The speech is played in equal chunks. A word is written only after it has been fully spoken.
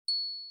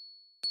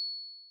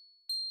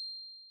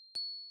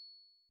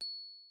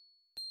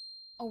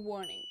A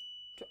warning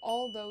to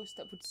all those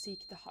that would seek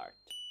the heart.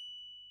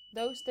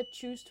 Those that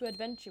choose to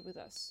adventure with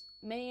us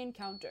may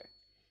encounter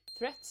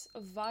threats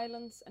of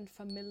violence and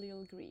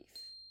familial grief.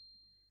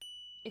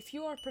 If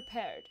you are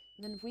prepared,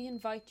 then we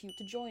invite you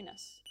to join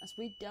us as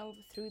we delve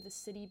through the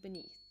city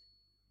beneath.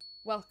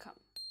 Welcome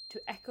to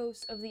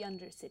Echoes of the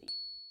Undercity.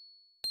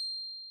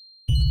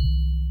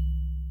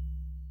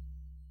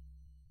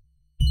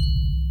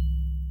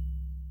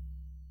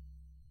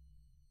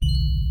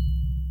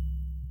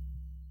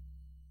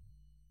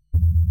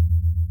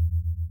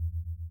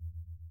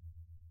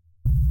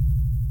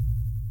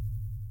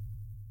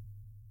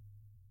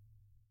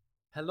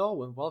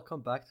 Hello and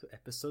welcome back to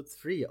episode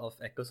 3 of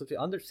Echoes of the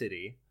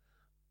Undercity.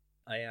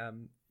 I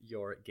am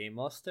your game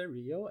master,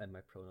 Rio, and my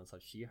pronouns are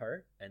she,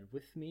 her, and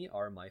with me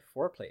are my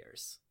 4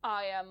 players.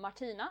 I am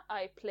Martina.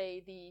 I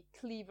play the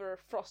Cleaver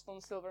Frost on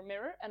Silver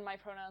Mirror, and my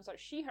pronouns are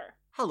she, her.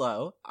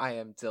 Hello, I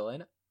am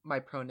Dylan. My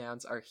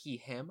pronouns are he,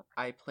 him.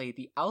 I play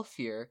the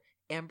Alfir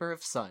Amber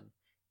of Sun.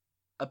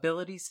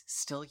 Abilities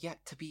still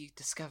yet to be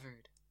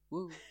discovered.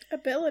 Woo.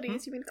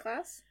 Abilities? You mean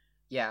class?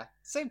 Yeah,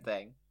 same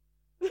thing.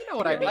 You know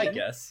what I mean. I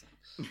guess.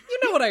 You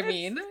know what I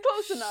mean.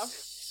 Close enough.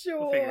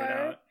 Sure. We'll figure it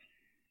out.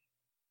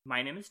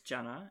 My name is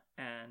Jenna,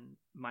 and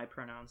my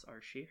pronouns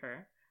are she,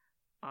 her.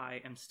 I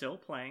am still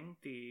playing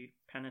the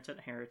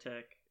penitent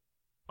heretic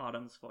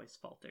Autumn's Voice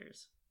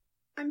Falters.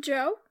 I'm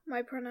Joe.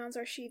 My pronouns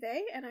are she,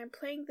 they, and I'm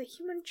playing the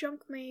human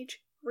junk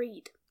mage,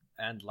 Reed.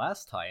 And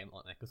last time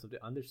on Echoes of the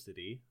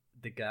Undercity,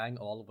 the gang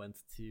all went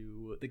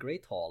to the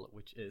Great Hall,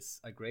 which is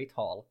a great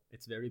hall.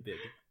 It's very big.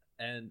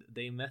 And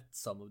they met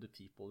some of the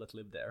people that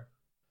live there.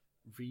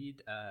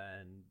 Reed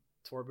and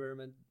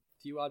Torbjörn and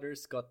a few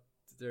others got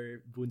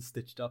their wounds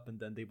stitched up, and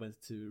then they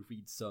went to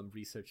read some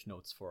research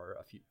notes for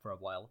a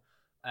while.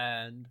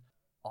 And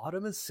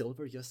Autumn and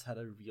Silver just had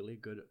a really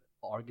good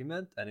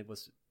argument, and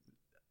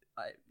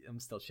I'm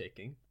still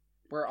shaking.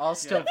 We're all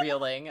still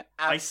reeling.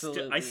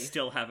 Absolutely. I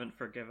still haven't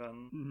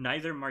forgiven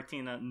neither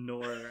Martina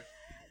nor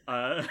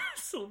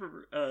Frost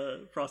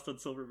on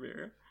Silver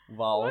Mirror.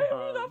 Wow. Why have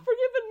you not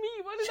forgiven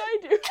me? What did I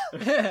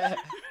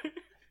do?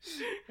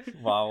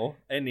 Wow.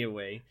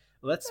 Anyway,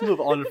 let's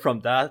move on from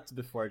that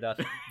before that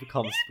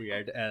becomes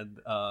weird and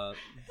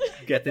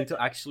get into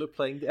actually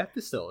playing the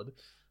episode.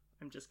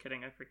 I'm just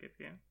kidding, I forgive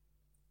you.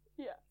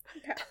 Yeah.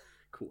 Okay.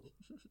 Cool.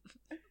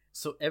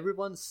 So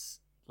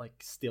everyone's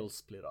still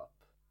split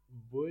up.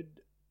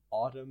 Would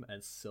Autumn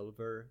and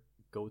Silver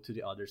go to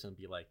the others and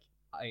be like,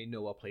 I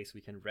know a place we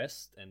can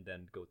rest, and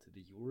then go to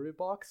the Yuri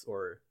box,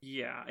 or?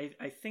 Yeah,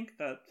 I think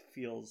that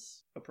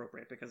feels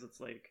appropriate, because it's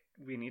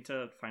we need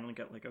to finally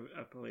get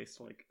a place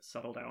to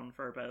settle down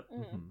for a bit.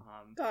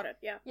 Mm-hmm. Got it,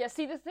 yeah. Yeah,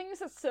 see, the thing is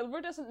that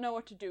Silver doesn't know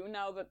what to do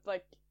now that,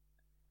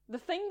 the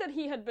thing that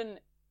he had been,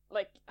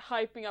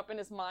 hyping up in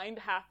his mind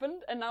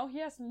happened, and now he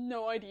has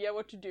no idea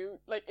what to do,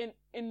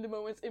 in the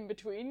moments in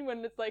between,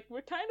 when it's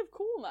we're kind of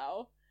cool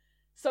now.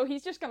 So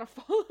he's just gonna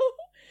follow.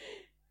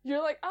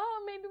 You're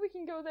maybe we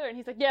can go there. And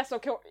he's like, yes,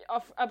 okay,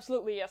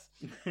 absolutely, yes.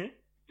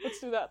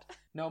 Let's do that.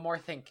 No more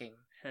thinking.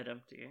 Head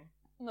empty.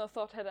 No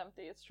thought, head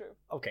empty, it's true.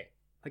 Okay,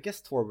 I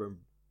guess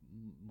Torbjörn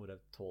would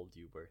have told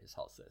you where his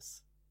house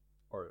is.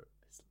 Or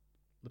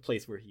the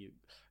place where you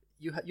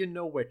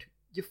know where to,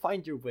 you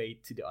find your way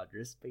to the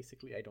others,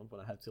 basically. I don't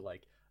want to have to,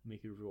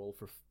 make a roll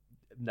for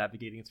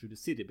navigating through the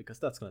city, because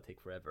that's going to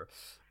take forever.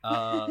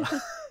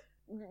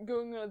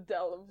 Going on a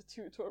delve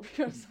to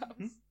Torbjörn's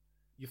house.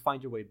 You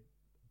find your way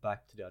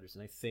back to the others,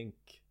 and I think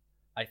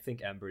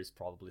Amber is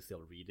probably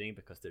still reading,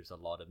 because there's a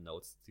lot of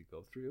notes to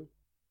go through.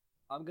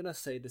 I'm gonna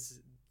say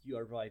you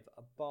arrive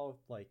about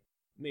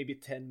maybe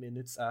 10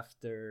 minutes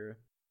after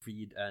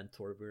Reed and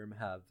Torbjörn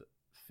have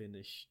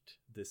finished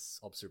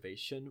this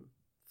observation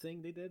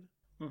thing they did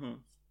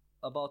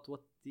about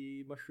what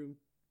the mushroom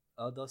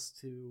does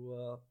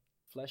to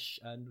flesh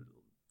and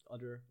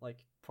other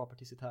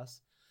properties it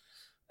has.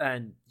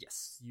 And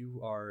yes,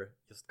 you are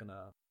just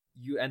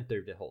you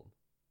enter the home.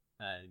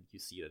 And you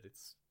see that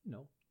it's,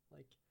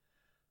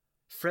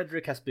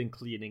 Frederick has been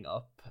cleaning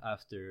up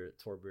after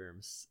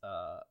Torbjörn's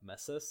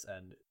messes,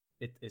 and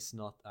it is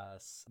not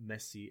as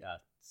messy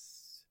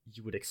as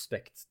you would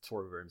expect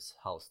Torbjörn's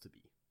house to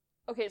be.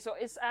 Okay, so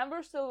is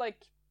Amber still,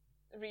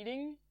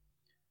 reading?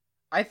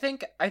 I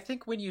think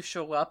when you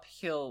show up,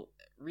 he'll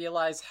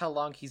realize how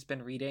long he's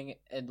been reading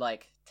and,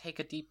 take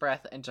a deep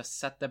breath and just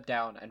set them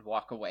down and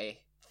walk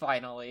away,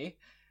 finally.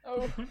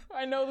 Oh,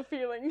 I know the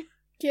feeling.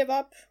 Give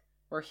up.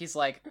 Where he's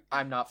like,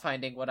 I'm not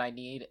finding what I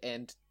need,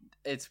 and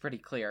it's pretty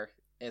clear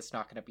it's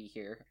not going to be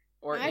here.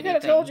 Or I could anything.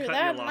 have told you Cut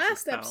that your losses,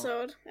 last pal.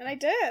 episode, and I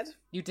did.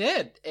 You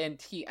did, and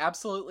he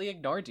absolutely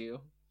ignored you.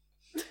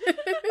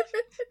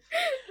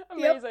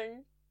 Amazing.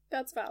 Yep,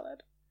 that's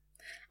valid.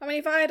 I mean,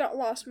 if I had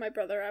lost my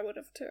brother, I would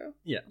have too.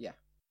 Yeah. Yeah.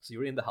 So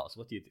you're in the house.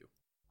 What do you do?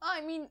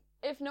 I mean,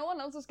 if no one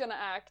else is gonna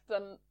act,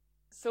 then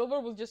Silver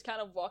will just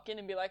kind of walk in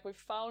and be like, we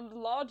found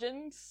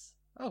lodgings.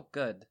 Oh,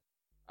 good.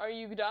 Are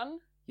you done?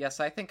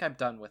 Yes, I think I'm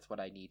done with what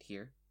I need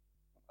here.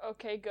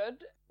 Okay,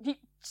 good. He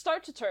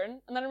starts to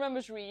turn, and then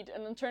remembers Reed,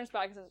 and then turns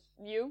back and says,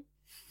 you?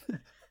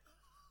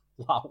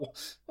 Wow.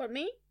 What,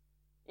 me?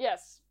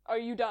 Yes. Are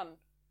you done?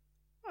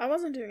 I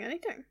wasn't doing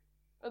anything.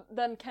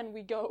 Then can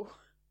we go?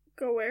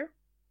 Go where?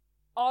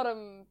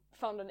 Autumn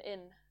found an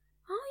inn.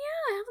 Oh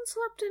yeah, I haven't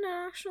slept in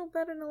an actual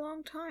bed in a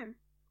long time.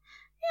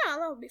 Yeah,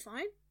 that would be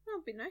fine. That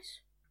would be nice.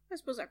 I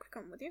suppose I could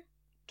come with you.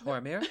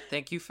 Tormir,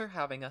 thank you for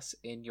having us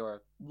in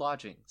your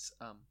lodgings.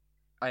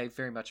 I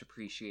very much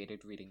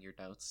appreciated reading your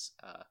notes.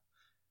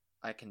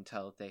 I can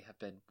tell they have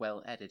been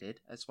well edited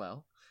as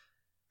well.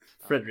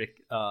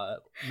 Frederick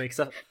makes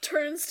a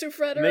Turns to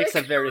Frederick.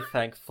 very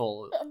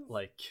thankful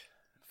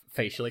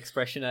facial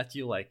expression at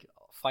you, like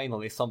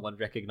finally someone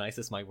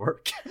recognizes my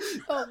work.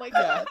 Oh my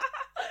god.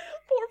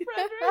 Poor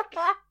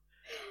Frederick.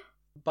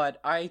 But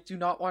I do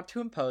not want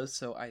to impose,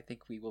 so I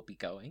think we will be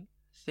going.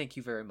 Thank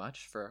you very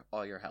much for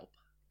all your help.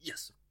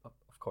 Yes,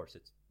 of course,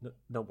 it's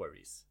no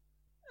worries.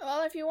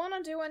 Well, if you want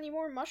to do any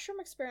more mushroom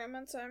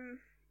experiments, I'm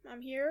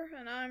here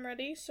and I'm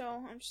ready.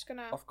 So I'm just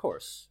gonna Of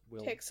course,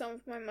 we'll take some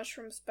of my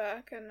mushrooms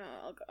back, and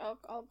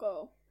I'll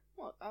go.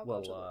 Well, I'll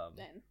go to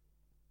the inn.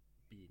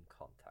 be in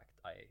contact,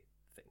 I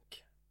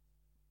think.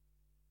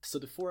 So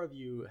the four of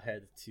you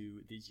head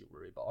to the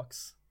jewelry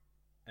box,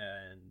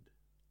 and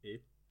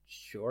it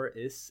sure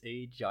is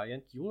a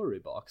giant jewelry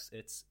box.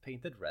 It's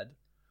painted red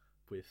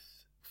with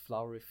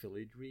flowery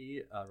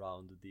filigree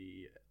around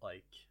the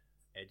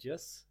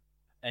edges,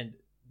 and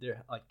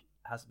there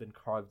has been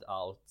carved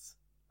out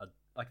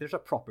there's a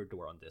proper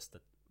door on this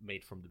that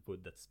made from the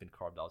wood that's been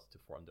carved out to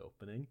form the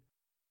opening,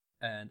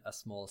 and a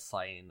small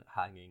sign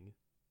hanging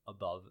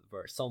above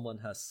where someone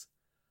has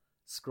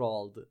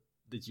scrawled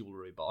the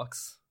jewelry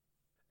box.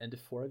 And the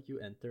four of you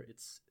enter.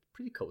 It's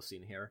pretty cozy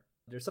in here.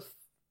 There's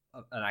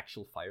an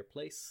actual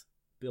fireplace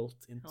built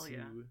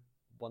into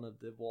one of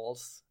the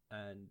walls,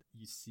 and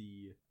you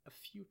see a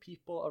few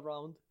people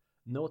around.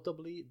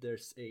 Notably,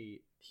 there's a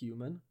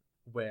human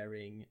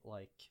wearing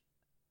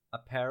a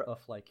pair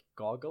of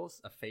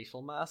goggles, a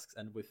facial mask,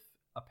 and with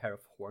a pair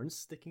of horns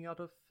sticking out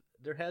of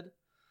their head.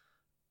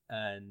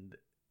 And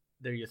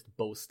they're just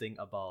boasting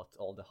about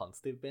all the hunts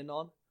they've been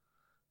on.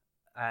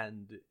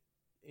 And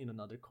in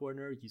another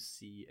corner, you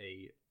see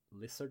a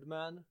lizard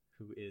man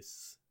who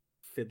is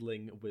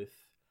fiddling with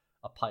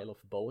a pile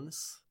of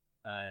bones,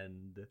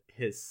 and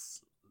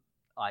his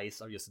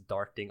eyes are just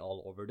darting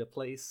all over the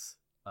place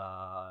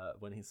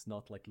when he's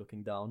not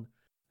looking down.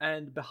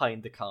 And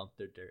behind the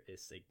counter, there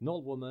is a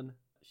gnoll woman.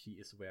 She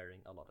is wearing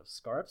a lot of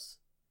scarves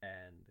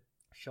and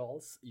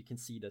shawls. You can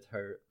see that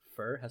her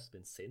fur has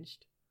been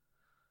singed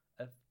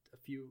a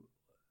few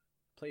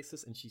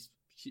places, and she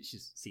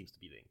seems to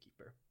be the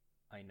innkeeper.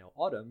 I know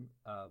Autumn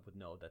would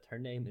know that her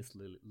name is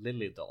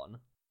Lily Dawn.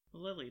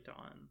 Lily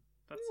Dawn.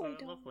 That's Lily a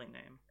Dawn. lovely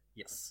name.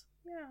 Yes.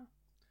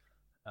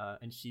 Yeah.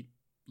 And she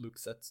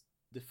looks at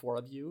the four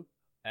of you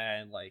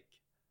and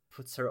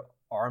puts her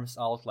arms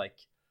out like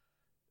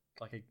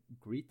a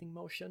greeting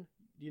motion.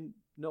 You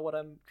know what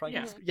I'm trying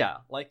to describe? Yeah,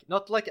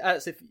 not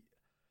as if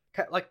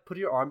put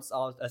your arms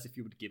out as if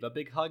you would give a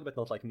big hug, but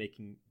not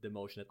making the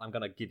motion that I'm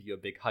gonna give you a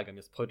big hug. I'm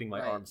just putting my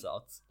arms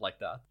out like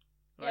that.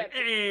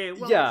 Hey,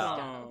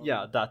 welcome.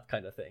 Yeah, that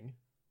kind of thing.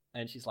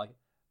 And she's like,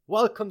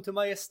 "Welcome to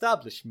my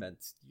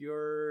establishment.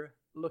 You're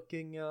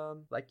looking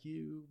like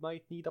you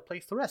might need a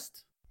place to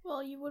rest."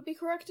 Well, you would be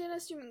correct in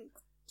assuming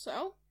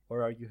so.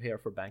 Or are you here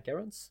for bank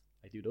errands?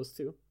 I do those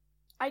too.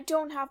 I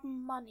don't have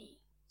money,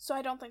 so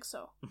I don't think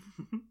so.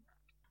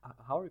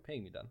 How are you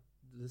paying me then?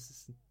 This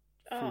is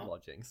free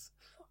lodgings.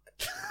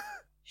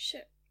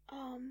 Shit.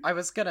 I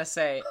was gonna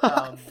say,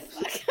 I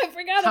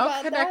forgot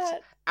about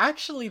that.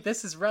 Actually,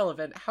 this is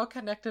relevant. How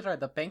connected are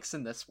the banks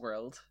in this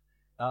world?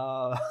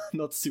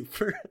 Not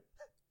super.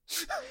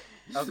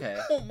 Okay.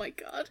 Oh my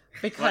god.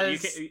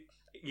 Because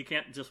you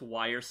can't just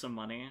wire some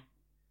money.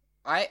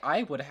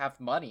 I would have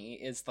money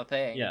is the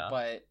thing,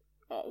 but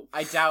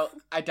I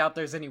doubt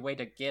there's any way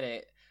to get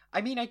it. I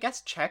mean, I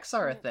guess checks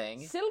are a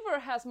thing. Silver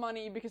has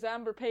money because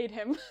Amber paid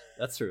him.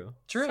 That's true.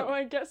 True. So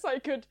I guess I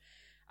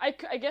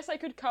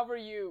could cover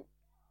you,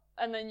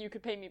 and then you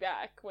could pay me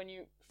back when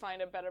you find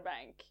a better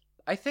bank.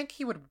 I think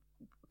he would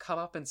come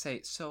up and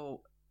say,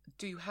 "So,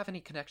 do you have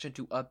any connection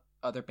to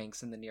other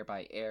banks in the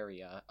nearby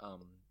area?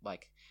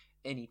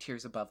 Any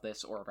tiers above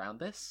this or around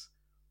this?"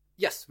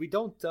 Yes, we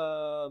don't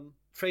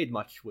trade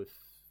much with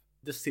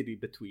the city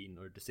between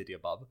or the city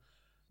above,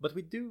 but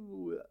we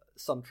do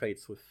some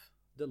trades with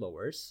the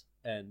lowers,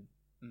 and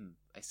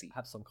I see.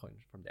 Have some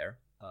coins from there,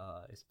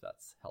 if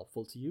that's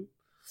helpful to you.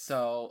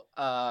 So,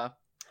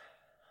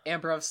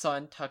 Ambrov's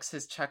son tucks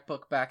his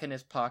checkbook back in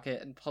his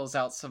pocket and pulls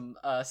out some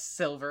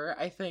silver,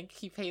 I think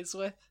he pays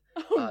with.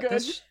 Oh,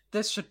 good.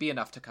 This should be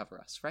enough to cover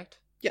us, right?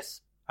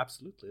 Yes,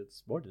 absolutely.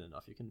 It's more than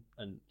enough. You can,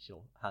 and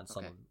she'll hand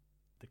some of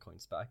the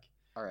coins back.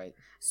 All right.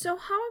 So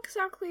how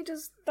exactly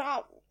does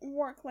that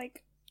work?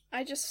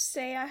 I just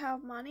say I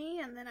have money,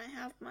 and then I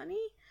have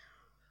money?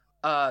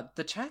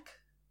 The check?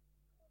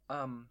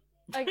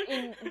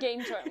 In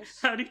game terms.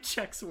 How do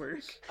checks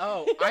work?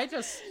 Oh,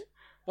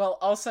 well,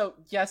 also,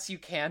 yes, you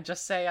can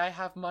just say I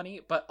have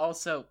money, but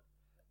also,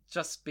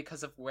 just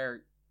because of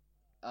where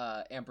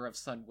Amberov's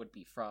son would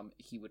be from,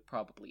 he would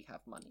probably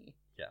have money.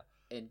 Yeah.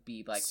 And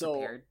be,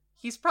 prepared.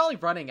 He's probably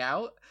running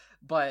out,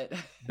 but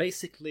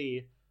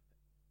Basically,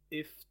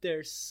 if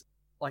there's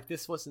like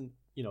this wasn't,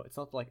 it's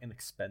not like an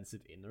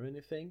expensive inn or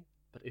anything,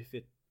 but if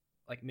it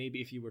like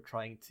maybe if you were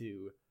trying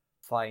to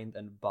find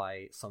and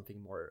buy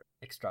something more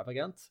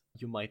extravagant,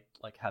 you might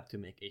like have to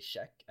make a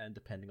check, and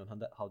depending on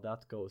how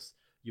that goes,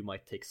 you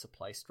might take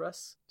supply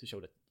stress to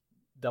show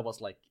that was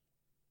like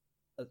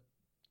a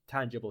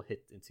tangible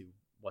hit into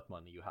what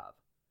money you have.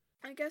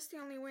 I guess the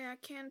only way I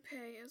can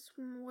pay is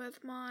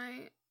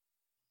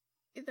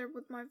either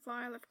with my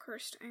vial of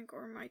cursed ink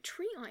or my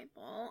tree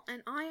eyeball,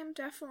 and I am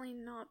definitely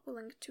not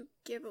willing to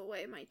give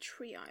away my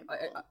tree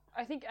eyeball.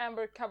 I think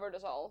Amber covered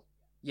us all.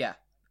 yeah,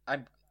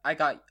 I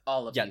got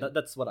all of you. Yeah,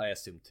 that's what I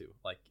assumed too.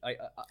 Like Amber is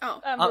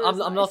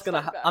I'm nice not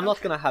like I'm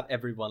not gonna have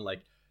everyone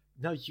like,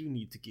 now you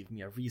need to give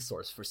me a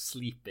resource for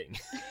sleeping.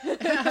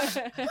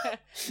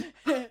 that.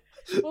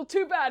 Well,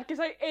 too bad, because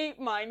I ate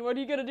mine. What are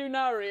you gonna do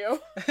now, Rio?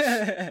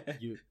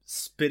 You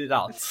spit it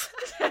out.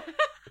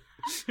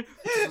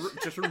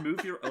 Just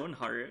remove your own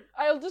heart.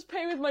 I'll just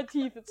pay with my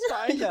teeth, it's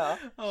fine. Yeah.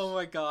 Oh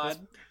my god.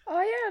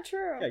 Oh yeah,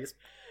 true. Yeah, just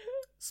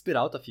spit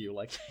out a few,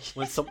 like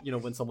when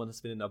when someone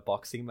has been in a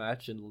boxing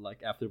match and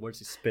like afterwards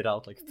you spit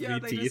out like 3 Yeah,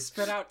 they teeth. just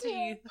spit out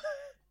teeth.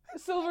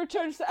 Silver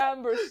turns to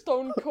Amber,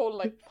 stone cold,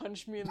 like,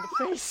 punch me in the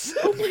face.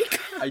 Oh my god.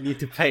 I need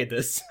to pay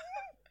this.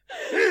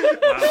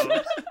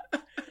 Wow.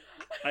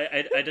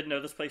 I didn't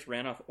know this place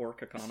ran off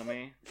orc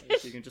economy.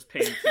 So you can just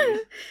pay in food.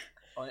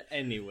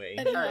 Anyway,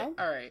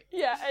 Alright.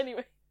 Yeah,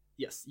 anyway.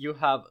 yes, you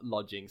have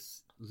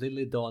lodgings.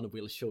 Lily Dawn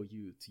will show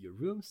you to your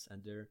rooms,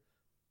 and they're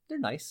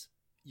nice.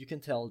 You can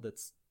tell that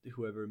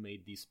whoever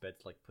made these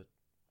beds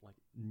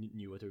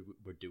knew what they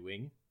were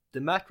doing.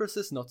 The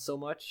mattresses, not so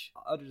much.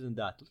 Other than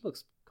that, it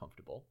looks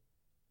comfortable.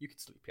 You could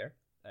sleep here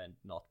and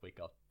not wake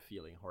up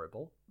feeling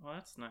horrible. Well,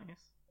 that's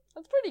nice.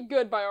 That's pretty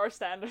good by our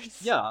standards.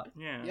 Yeah,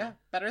 Yeah,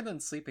 better than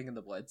sleeping in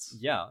the woods.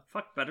 yeah.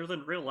 Fuck, better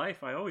than real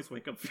life. I always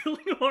wake up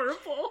feeling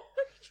horrible.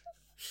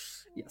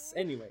 Yes.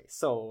 Anyway,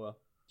 so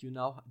do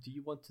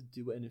you want to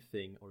do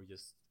anything or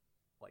just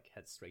like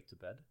head straight to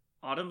bed?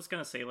 Autumn's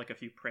gonna say like a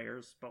few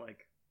prayers, but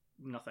like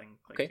nothing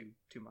like Okay.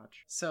 too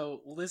much.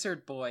 So,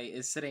 Lizard Boy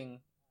is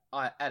sitting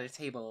at a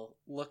table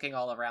looking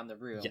all around the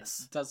room.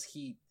 Yes. Does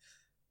he,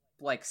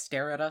 like,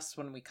 stare at us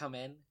when we come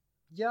in?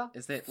 Yeah.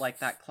 Is it like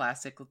that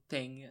classic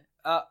thing?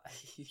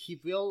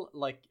 He will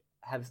like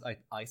have his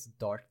eyes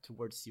dart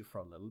towards you for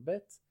a little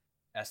bit,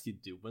 as you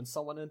do when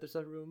someone enters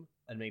a room,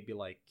 and maybe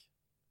like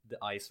the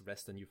eyes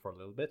rest on you for a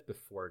little bit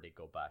before they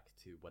go back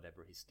to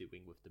whatever he's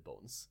doing with the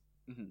bones.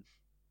 Mm-hmm.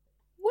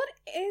 What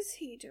is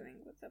he doing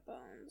with the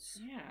bones?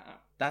 Yeah.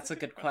 That's a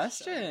good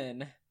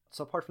question.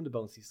 So apart from the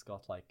bones, he's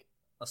got like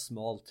a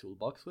small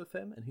toolbox with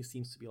him, and he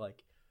seems to be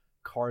like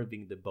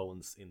carving the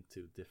bones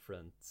into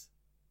different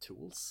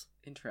tools.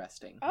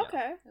 Interesting.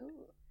 Okay.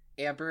 Ooh.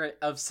 Amber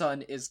of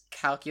Sun is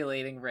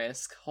calculating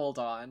risk. Hold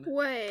on.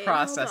 Wait.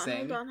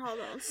 Processing. Hold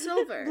on.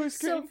 Silver. Blue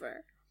screen.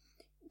 Silver.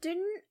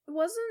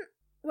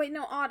 Wait,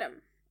 no,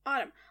 Autumn.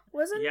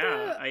 Wasn't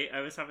Yeah, the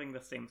I was having the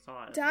same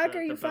thought. dagger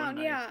The you bone found,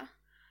 knife. yeah.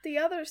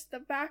 The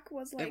back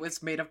was like... It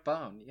was made of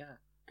bone, yeah.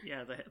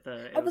 Yeah,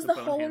 it Oh, was a the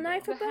bone whole handle.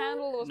 knife The a bone?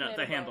 handle was No, made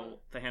the of handle. bone.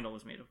 The handle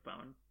was made of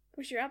bone.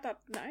 Wish you had that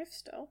knife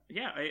still.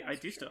 Yeah, I That's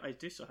do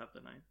true. still have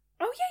the knife.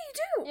 Oh, yeah, you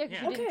do! Yeah, 'cause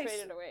Yeah. you didn't Okay, trade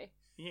s- it away.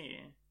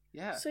 Yeah.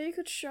 Yeah. So you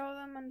could show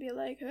them and be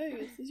like, hey,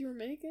 is this your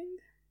making?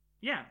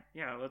 Yeah.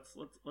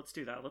 Let's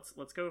do that.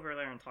 Let's go over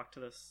there and talk to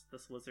this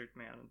lizard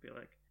man and be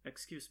like,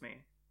 "Excuse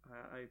me,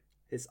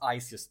 His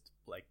eyes just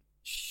like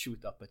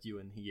shoot up at you,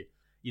 and he,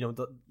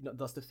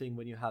 does the thing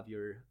when you have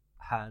your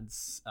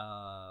hands.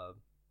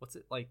 What's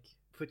it like?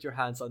 Put your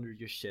hands under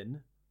your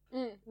shin.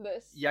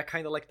 This. Yeah,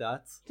 kind of like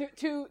that.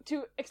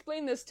 To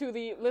explain this to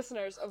the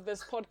listeners of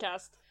this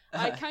podcast,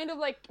 I kind of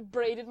like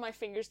braided my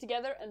fingers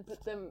together and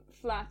put them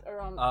flat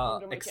around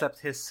under my Except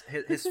his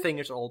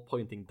fingers are all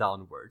pointing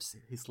downwards.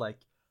 He's like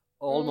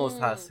almost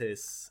has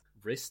his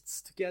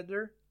wrists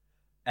together,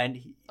 and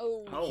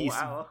Oh. oh He's-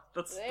 wow,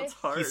 that's This-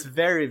 hard. he's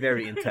very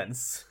very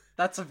intense.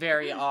 That's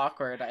very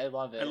awkward. I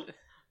love it.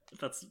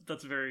 That's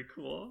very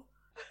cool.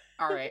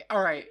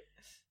 Alright.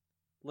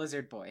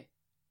 Lizard Boy.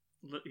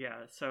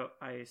 Yeah, so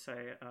I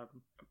say,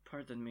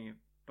 pardon me,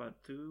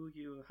 but do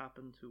you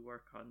happen to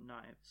work on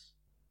knives?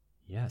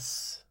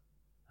 Yes,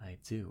 I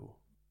do.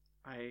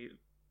 I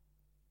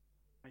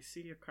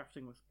see you're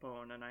crafting with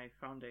bone, and I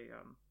found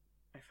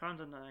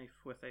a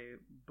knife with a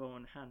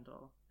bone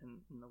handle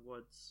in the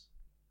woods.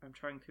 I'm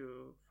trying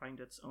to find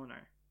its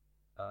owner.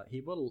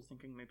 He will.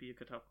 Thinking maybe you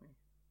could help me.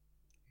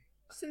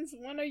 Since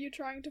when are you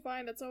trying to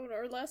find its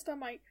owner? Last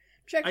time I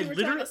checked, you were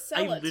trying to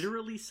sell I it.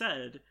 literally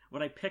said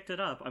when I picked it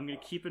up, I'm gonna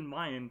keep in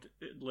mind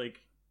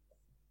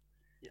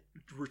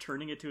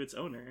returning it to its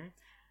owner.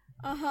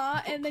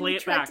 And then Play you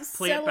it tried back. to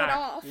Play sell it back.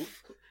 off.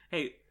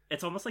 Hey,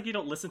 it's almost like you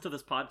don't listen to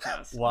this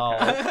podcast. Wow.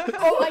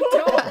 Oh, I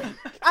don't.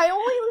 I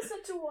only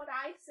listen to what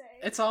I say.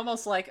 It's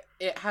almost like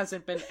it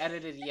hasn't been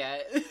edited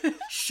yet.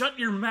 Shut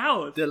your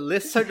mouth! The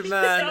lizard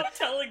man Stop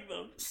telling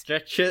them!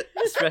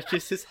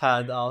 stretches his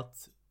hand out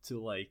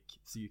to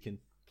so you can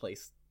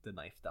place the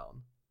knife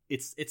down.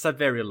 It's a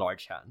very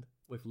large hand.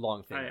 with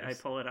long I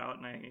fingers. pull it out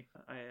and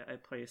I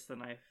place the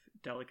knife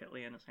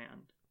delicately in his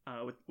hand,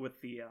 with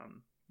the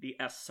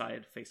S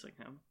side facing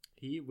him.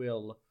 He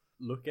will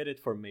look at it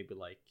for maybe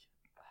like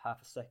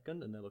half a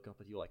second and then look up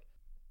at you like,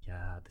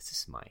 yeah, this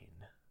is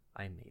mine.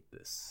 I made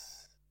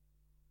this.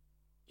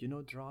 You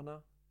know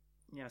Drana?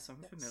 Yes, I'm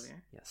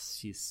familiar. Yes,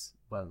 she's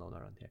well known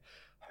around here.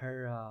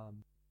 Her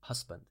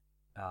husband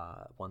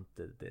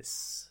wanted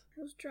this.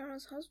 Who's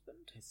Drana's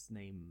husband? His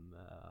name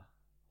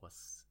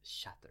was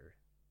Shatter.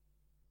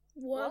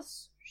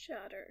 Was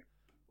Shatter.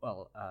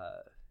 Well,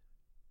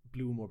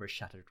 bloom over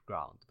shattered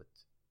ground, but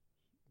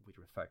we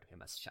refer to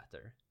him as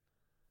Shatter.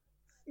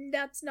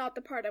 That's not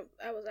the part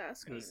I was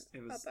asking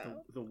It was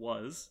about. the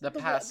was. The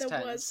past the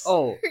tense. was.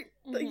 Oh.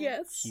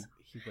 Yes.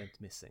 He went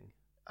missing.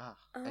 Ah,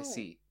 Oh. I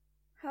see.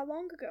 How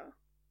long ago?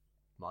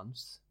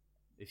 Months.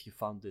 If you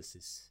found this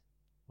is,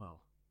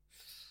 well,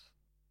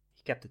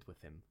 he kept it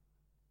with him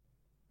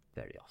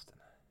very often.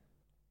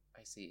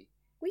 I see.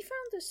 We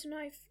found this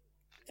knife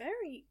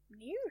very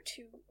near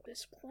to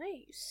this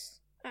place,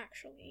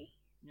 actually.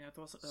 Yeah, it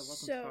wasn't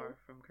So- far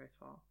from Great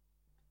Hall.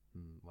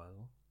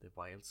 Well, the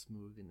wilds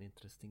move in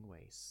interesting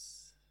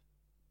ways.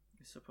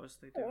 I suppose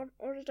they do.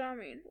 What did that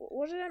mean?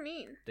 What did that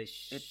mean? They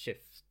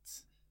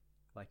shift,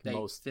 like They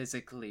most.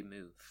 physically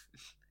move.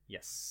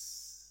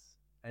 Yes,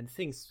 and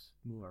things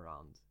move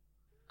around.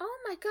 Oh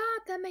my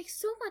god, that makes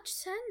so much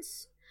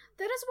sense.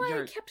 That is why I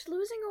You're- kept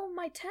losing all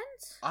my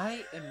tents.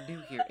 I am new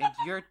here, and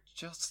you're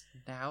just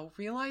now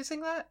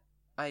realizing that?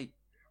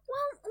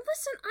 Well,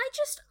 listen, I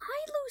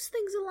lose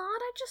things a lot.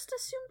 I just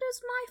assumed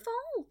it's my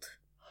fault.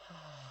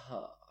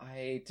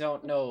 I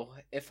don't know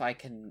if I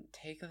can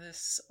take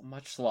this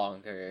much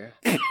longer.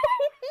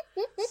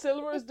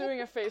 Silver is doing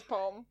a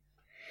facepalm.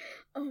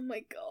 Oh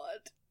my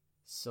god.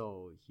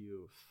 So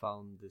you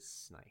found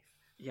this knife.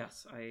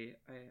 Yes, I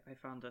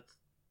found it,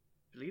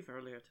 I believe,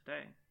 earlier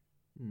today.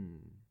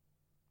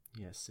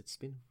 Yes, it's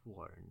been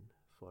worn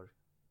for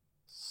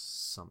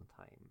some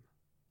time.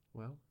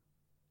 Well,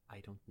 I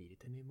don't need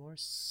it anymore,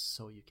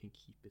 so you can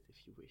keep it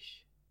if you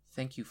wish.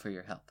 Thank you for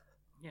your help.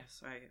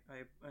 Yes,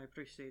 I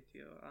appreciate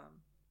you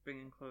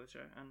bringing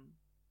closure, and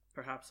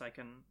perhaps I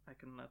can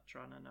let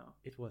Drana know.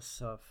 It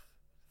was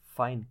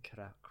fine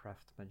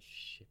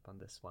craftsmanship on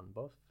this one,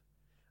 both.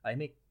 I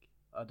make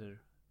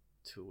other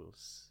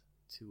tools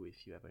too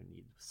if you ever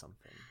need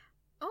something.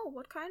 Oh,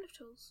 what kind of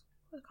tools?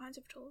 What kinds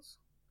of tools?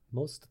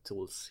 Most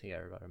tools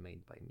here are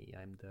made by me.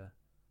 I'm the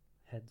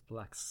head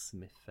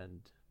blacksmith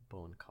and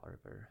bone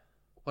carver.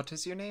 What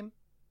is your name?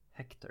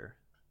 Hector.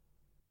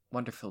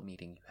 Wonderful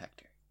meeting you,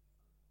 Hector.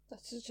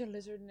 That's such a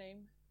lizard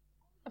name.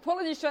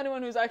 Apologies to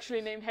anyone who's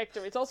actually named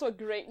Hector. It's also a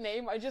great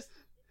name.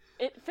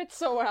 It fits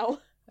so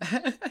well.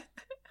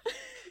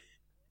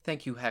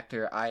 Thank you,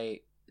 Hector.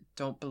 I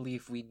don't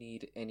believe we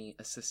need any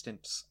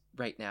assistance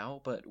right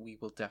now, but we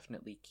will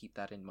definitely keep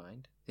that in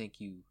mind.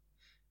 Thank you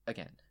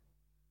again.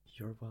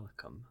 You're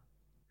welcome.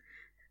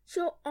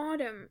 So,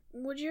 Autumn,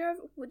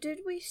 did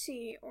we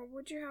see, or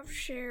would you have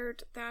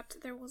shared that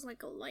there was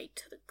like a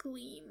light, the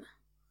gleam,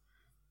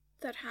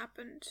 that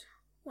happened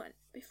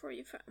before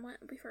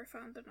I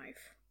found the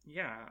knife?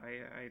 Yeah,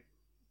 I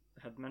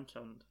had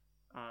mentioned,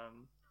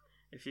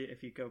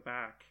 if you go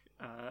back,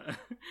 If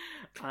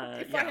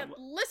yeah, I had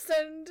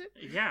listened!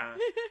 yeah,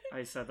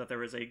 I said that there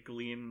was a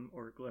gleam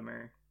or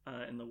glimmer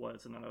in the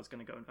woods, and that I was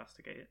going to go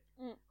investigate.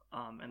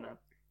 And that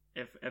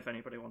if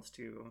anybody wants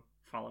to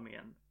follow me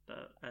in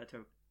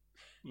to,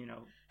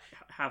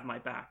 have my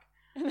back.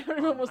 And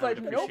everyone was I like,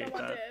 would nope. appreciate No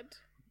one that. did.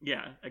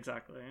 Yeah,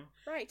 exactly.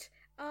 Right.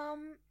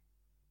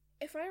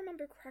 If I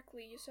remember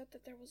correctly, you said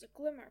that there was a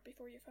glimmer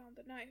before you found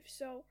the knife.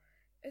 So,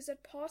 is it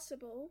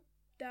possible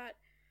that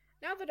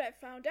now that I've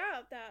found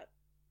out that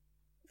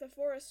the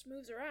forest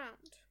moves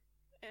around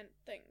and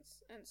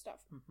things and stuff,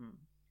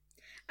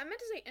 I meant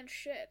to say and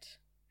shit,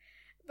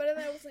 but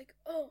then I was like,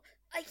 oh,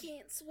 I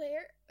can't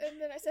swear,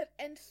 and then I said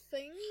and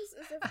things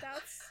as if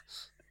that's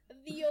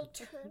the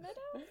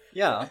alternative.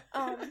 Yeah.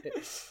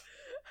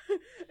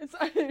 It's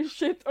either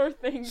shit or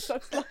things.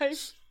 That's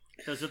life.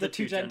 Those are the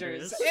two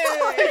genders.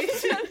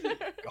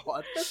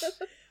 God.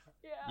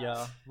 Yeah.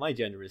 Yeah, my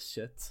gender is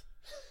shit.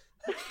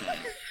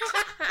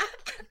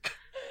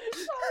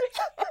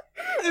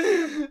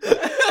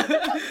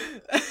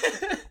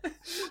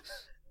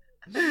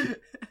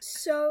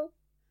 So,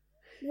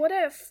 what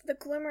if the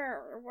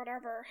glimmer or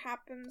whatever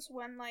happens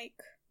when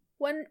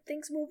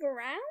things move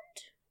around?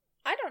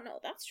 I don't know.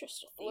 That's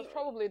just a Well, theory. it's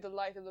probably the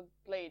light of the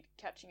blade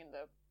catching in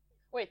the.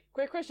 Wait,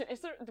 quick question: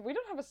 we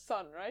don't have a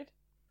sun, right?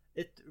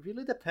 It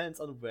really depends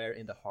on where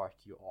in the heart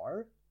you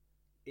are.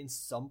 In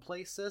some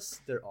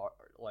places, there are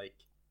like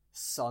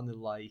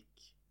sun-like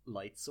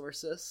light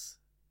sources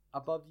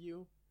above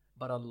you,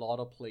 but a lot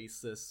of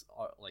places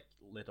are like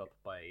lit up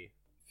by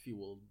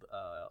fueled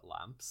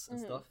lamps and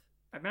Mhm. stuff.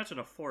 I imagine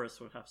a forest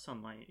would have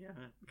sunlight. Yeah,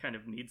 it kind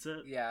of needs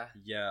it. Yeah.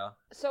 Yeah.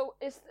 So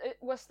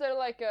was there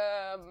like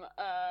a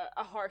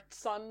heart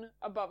sun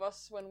above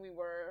us when we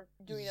were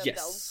doing that delve?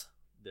 Yes,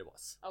 there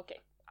was. Okay,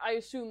 I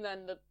assume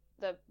then that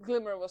the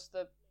glimmer was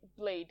the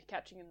blade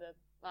catching in the.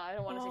 I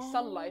don't want to say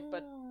sunlight,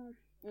 but Oh.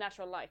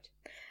 natural light.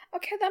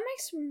 Okay, that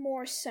makes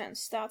more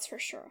sense, that's for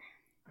sure.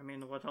 I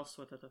mean, what else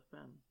would it have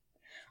been?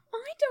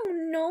 I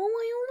don't know.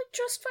 I only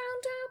just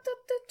found out that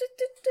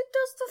it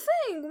does the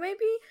thing.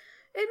 Maybe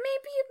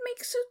it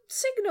makes a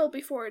signal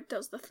before it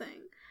does the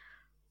thing.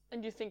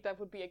 And you think that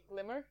would be a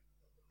glimmer?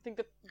 Think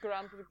that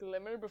ground would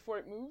glimmer before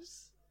it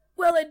moves?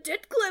 Well, it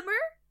did glimmer.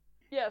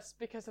 Yes,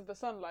 because of the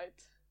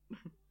sunlight.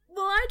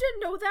 Well, I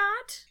didn't know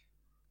that.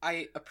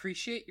 I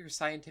appreciate your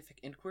scientific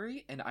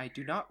inquiry, and I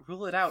do not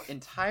rule it out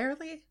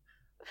entirely,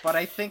 but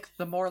I think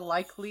the more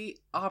likely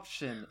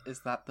option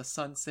is that the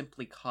sun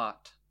simply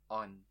caught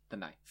on the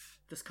knife.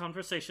 This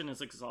conversation is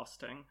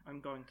exhausting.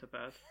 I'm going to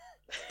bed.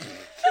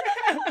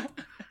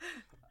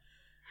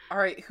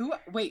 Alright, who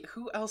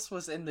else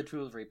was in the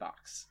jewelry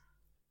box?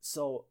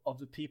 So, of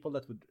the people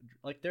that would...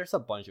 Like, there's a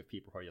bunch of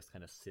people who are just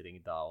kind of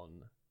sitting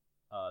down,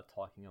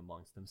 talking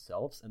amongst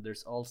themselves, and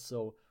there's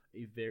also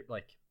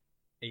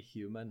a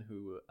human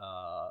who,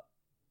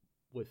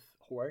 with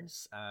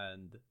horns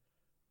and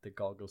the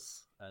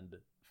goggles and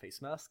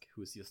face mask,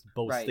 who's just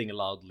boasting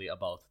loudly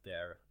about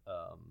their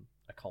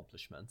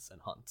accomplishments and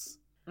hunts.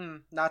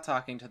 Not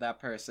talking to that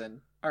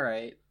person.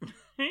 Alright.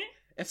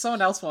 If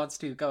someone else wants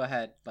to, go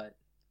ahead, but...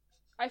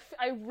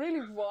 I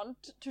really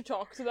want to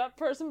talk to that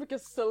person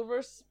because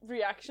Silver's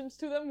reactions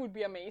to them would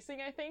be amazing,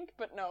 I think,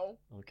 but no.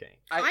 Okay.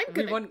 I'm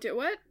gonna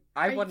do it.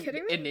 I Are you wouldn't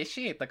kidding me?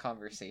 initiate the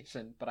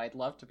conversation, but I'd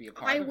love to be a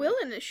part I of it. will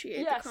initiate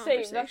Yeah, the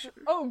same. conversation.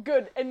 Oh,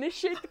 good.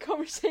 Initiate the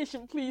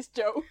conversation, please,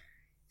 Joe.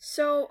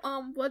 So,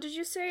 what did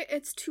you say?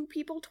 It's two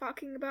people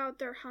talking about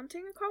their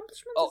hunting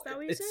accomplishments? Is that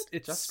what you said?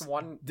 It's Just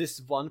one...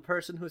 This one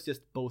person who's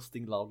just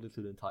boasting loudly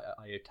to the entire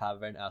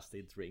tavern as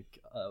they drink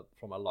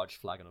from a large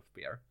flagon of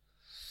beer.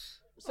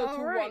 So to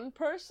Alright. one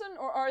person,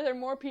 or are there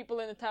more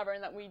people in the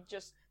tavern that we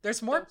just...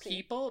 There's more don't see?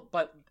 people,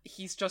 but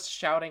he's just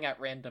shouting at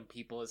random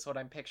people is what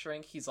I'm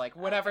picturing. He's like,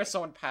 whenever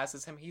someone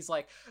passes him, he's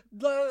like,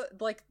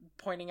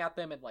 pointing at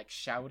them and like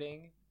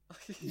shouting.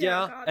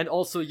 Yeah, got and it.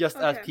 also just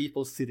as Okay.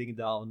 people sitting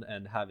down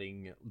and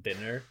having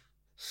dinner.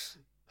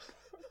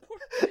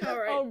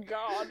 Alright. Oh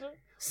god.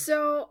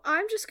 So,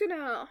 I'm just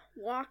gonna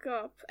walk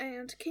up,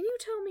 and can you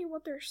tell me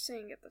what they're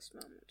saying at this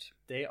moment?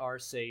 They are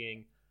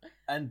saying,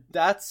 and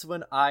that's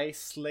when I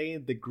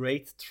slayed the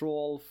great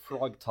troll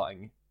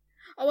Frogtongue.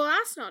 Oh, well,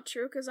 that's not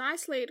true, because I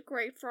slayed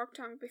Great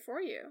Frogtongue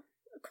before you.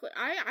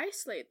 I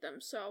slayed them,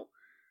 so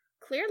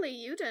clearly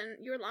you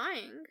didn't. You're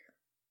lying.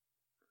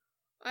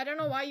 I don't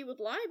know why you would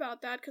lie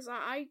about that, because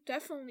I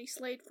definitely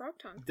slayed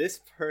Frogtongue. This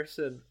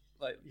person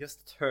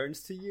just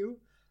turns to you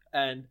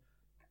and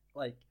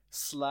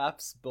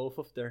slaps both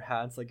of their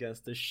hands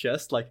against their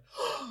chest like,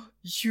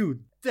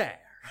 you dare,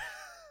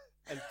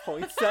 and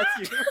points at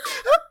you.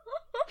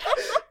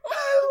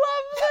 I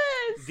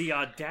love this! The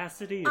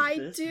audacity of I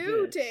this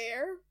do bitch.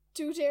 dare.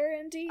 Do dare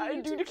indeed.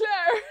 I do declare!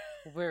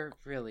 We're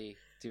really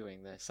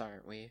doing this,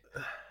 aren't we?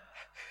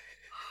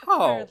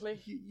 How? Apparently.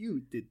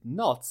 You did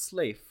not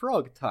slay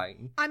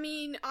Frogtongue. I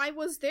mean, I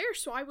was there,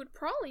 so I would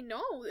probably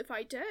know if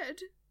I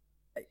did.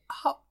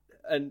 How?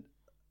 And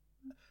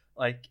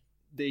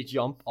they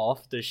jump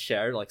off the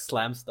chair,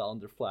 slams down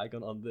their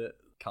flagon on the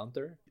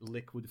counter.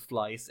 Liquid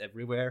flies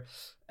everywhere,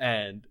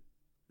 and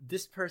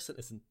this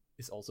person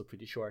is also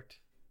pretty short.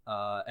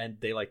 And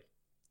they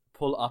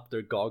pull up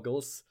their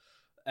goggles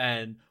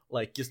and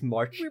just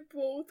march. We're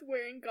both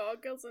wearing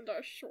goggles and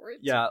our shorts.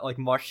 Yeah,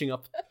 marching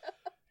up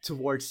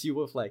towards you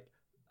with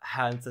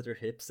hands at their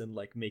hips and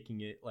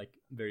making it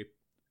very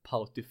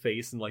pouty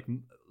face,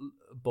 and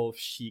both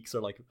cheeks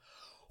are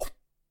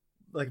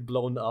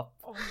blown up.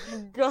 Oh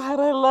my god,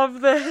 I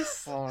love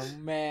this! Oh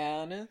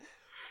man.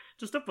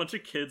 Just a bunch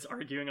of kids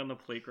arguing on the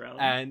playground.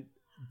 And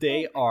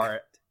they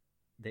are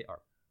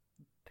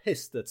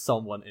pissed that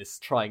someone is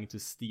trying to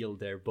steal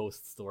their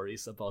boast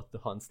stories about the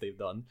hunts they've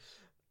done.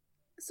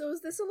 So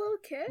is this a little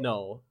kid?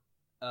 No.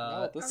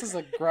 No, this is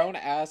a grown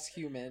ass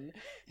human.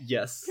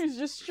 Yes. He's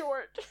just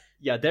short.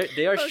 Yeah,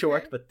 they are Okay.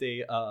 short, but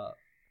they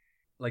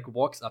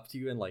walks up to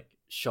you and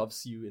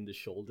shoves you in the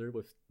shoulder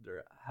with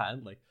their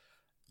hand,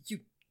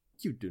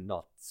 you do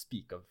not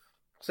speak of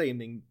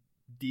claiming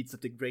deeds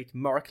of the great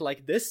Mark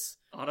like this.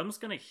 Autumn's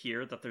gonna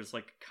hear that there's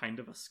kind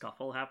of a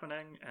scuffle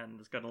happening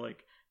and is gonna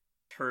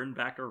turn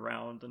back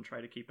around and try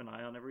to keep an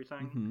eye on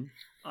everything.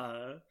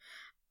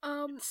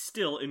 Mm-hmm.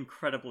 Still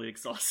incredibly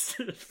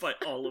exhausted by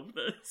all of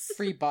this.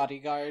 Free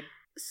bodyguard.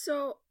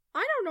 So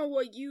I don't know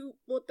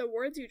what the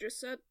words you just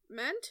said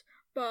meant,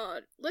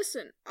 but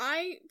listen,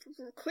 I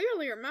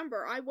clearly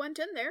remember I went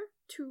in there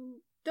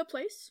to the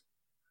place.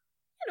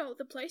 You know,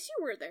 the place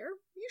you were there.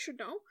 You should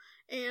know.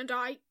 And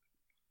I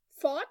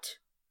fought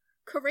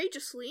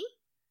courageously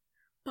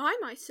by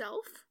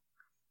myself.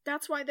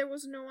 That's why there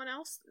was no one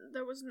else.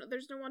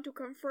 There's no one to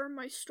confirm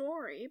my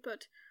story,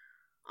 but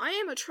I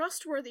am a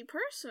trustworthy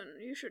person,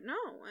 you should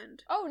know,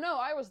 and... Oh no,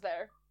 I was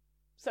there,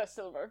 says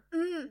Silver.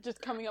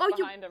 Just coming up Oh,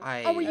 you- behind him.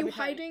 Oh, were you Every time.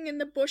 hiding in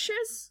the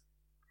bushes?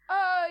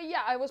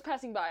 Yeah, I was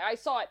passing by. I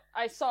saw it.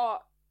 I saw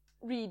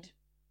Reed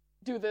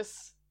do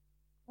this.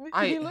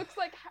 I- He looks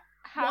like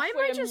Why am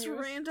I just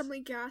amused.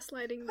 randomly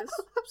gaslighting this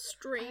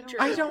stranger?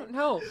 I don't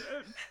know.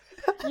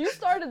 You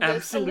started this.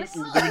 Absolute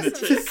and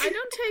lunatic. Listen, I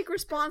don't take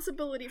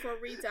responsibility for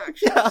Reed's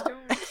actions. Yeah.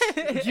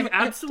 Don't. You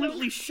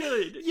absolutely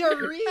should.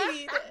 You're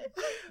Reed.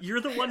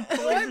 You're the one No,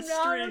 pulling I'm the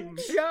not.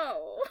 strings.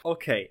 Joe.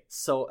 Okay,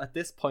 so at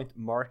this point,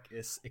 Mark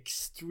is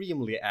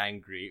extremely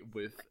angry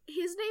with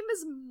His name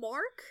is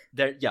Mark?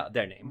 their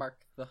name. Mark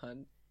the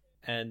Hun.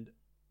 And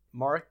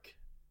Mark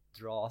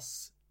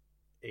draws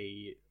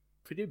a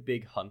pretty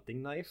big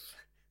hunting knife.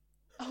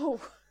 Oh.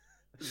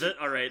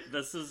 All right,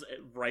 this is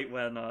right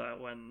when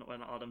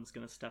Autumn's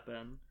gonna step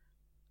in.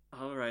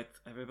 All right,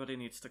 everybody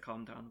needs to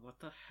calm down. What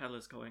the hell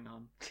is going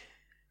on?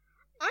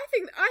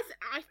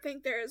 I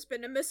think there has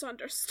been a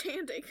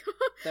misunderstanding.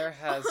 There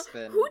has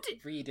been. Who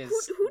did- Reed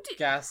is who did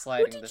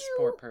gaslighting this you-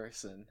 poor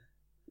person.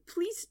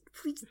 Please.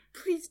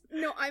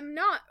 No, I'm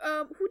not.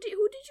 Who did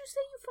you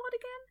say you fought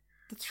again?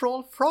 The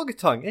troll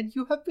Frogtongue, and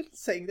you have been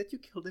saying that you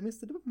killed him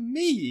instead of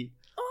me.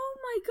 Oh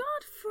my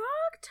god,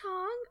 Frog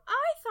Tongue!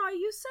 I thought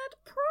you said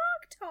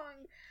Prog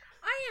Tongue!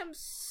 I am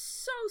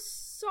so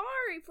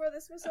sorry for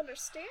this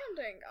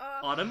misunderstanding.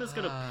 Autumn is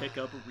gonna pick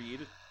up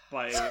Reed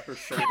by her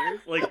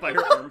shoulder, like by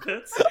her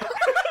armpits.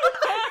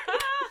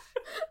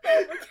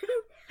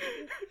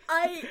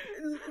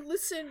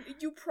 Listen,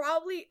 you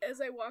probably,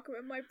 as I walk away,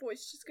 my voice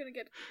is just gonna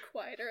get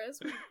quieter as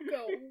we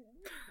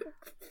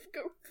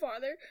go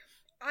farther.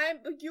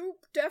 You're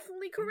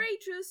definitely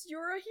courageous.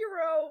 You're a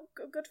hero.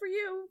 Good for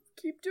you.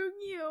 Keep doing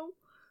you.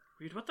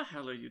 Reed, what the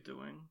hell are you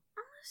doing?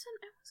 Listen,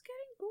 it was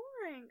getting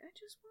boring. I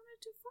just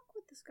wanted to fuck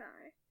with this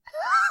guy.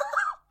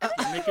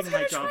 You're making my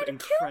gonna job try to kill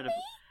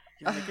incredible.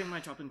 You're making my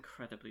job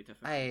incredibly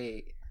difficult.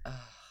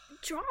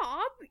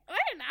 Job? I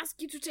didn't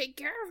ask you to take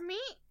care of me.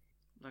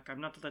 Look,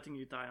 I'm not letting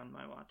you die on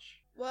my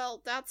watch.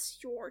 Well, that's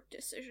your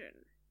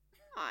decision.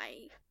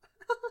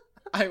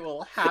 I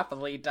will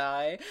happily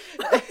die.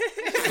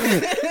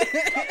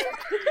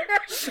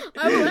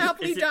 I will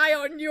happily Is it- die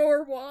on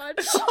your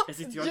watch. Is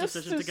it your Just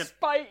decision to to get?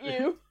 spite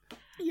you.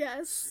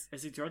 Yes.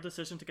 Is it your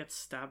decision to get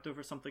stabbed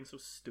over something so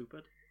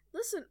stupid?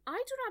 Listen,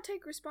 I do not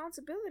take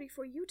responsibility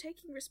for you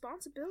taking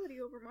responsibility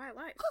over my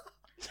life.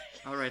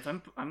 All right,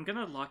 I'm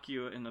gonna lock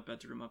you in a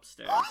bedroom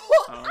upstairs.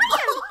 I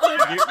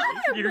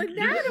am you're- an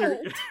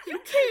adult. You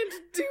can't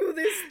do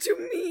this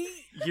to me.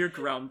 You're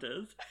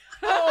grounded.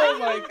 Oh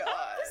my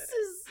god. This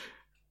is.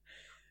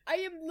 I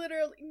am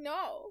literally.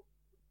 No.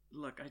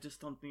 Look, I just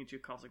don't need you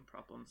causing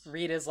problems.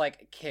 Reed is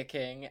like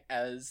kicking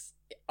as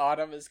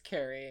Autumn is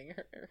carrying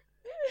her.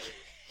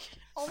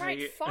 Alright,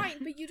 I- fine,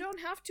 but you don't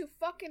have to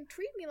fucking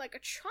treat me like a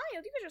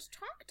child. You can just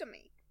talk to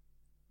me.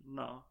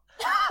 No.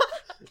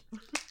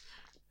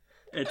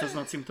 It does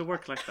not seem to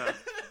work like that.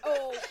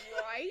 Oh,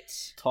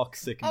 right.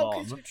 Toxic Oh,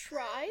 mom. because you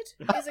tried?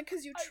 Is it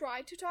because you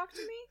tried to talk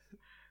to me?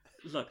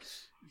 Look,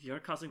 you're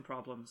causing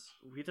problems.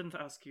 We didn't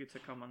ask you to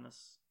come on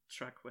this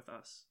trek with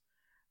us.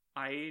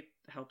 I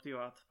helped you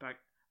out back.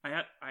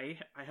 I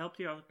helped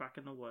you out back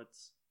in the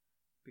woods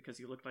because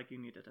you looked like you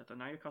needed it, and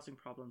now you're causing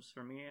problems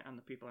for me and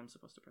the people I'm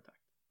supposed to protect.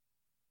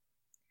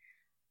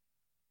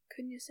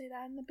 Couldn't you say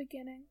that in the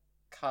beginning?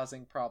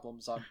 Causing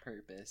problems on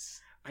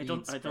purpose. I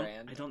don't Reed's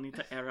brand. need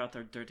to air out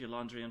our dirty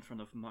laundry in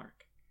front of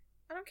Mark.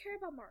 I don't care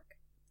about Mark.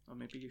 Or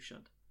maybe you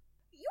should.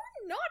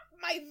 You're not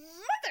my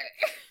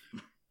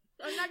mother!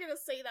 I'm not gonna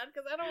say that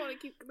because I don't want to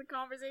keep the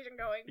conversation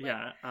going. But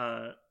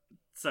Yeah,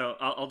 so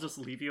I'll just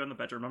leave you in the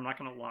bedroom. I'm not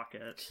gonna lock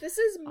it. this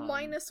is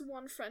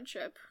 -1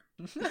 friendship.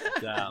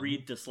 Damn.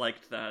 Reed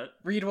disliked that.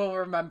 Reed will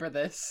remember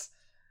this.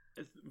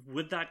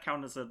 Would that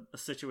count as a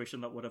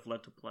situation that would have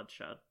led to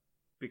bloodshed?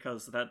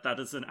 Because that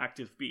is an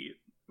active beat.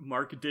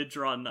 Mark did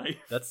draw a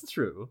knife. That's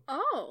true.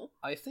 Oh,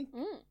 I think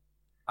Mm.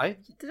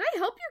 did I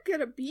help you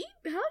get a beat?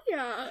 Hell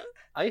yeah.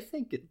 I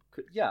think it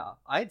could. Yeah,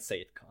 I'd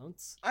say it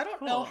counts. I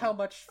don't know Cool. how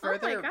much Oh my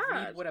further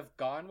God. Reed would have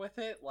gone with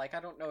it. Like, I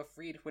don't know if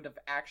Reed would have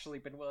actually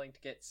been willing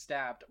to get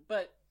stabbed,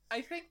 but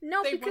I think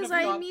No, they because would have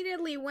I gone...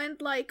 immediately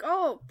went like,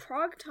 oh,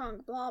 Prog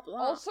tongue, blah blah.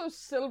 Also,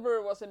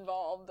 Silver was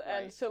involved,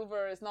 and Right.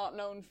 Silver is not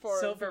known for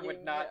Silver would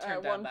being, not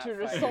turn down one that to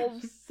fight.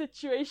 resolve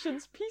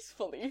situations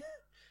peacefully.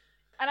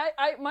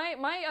 And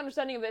my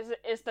understanding of this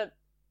is that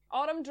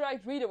Autumn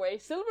dragged Reed away.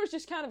 Silver's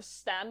just kind of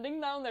standing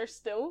down there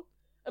still,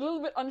 a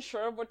little bit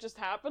unsure of what just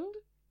happened.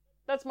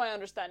 That's my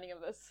understanding of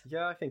this.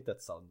 Yeah, I think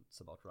that sounds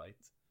about right.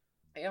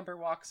 Amber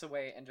walks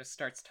away and just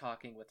starts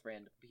talking with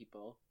random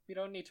people. We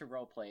don't need to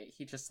roleplay it.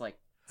 He just, like,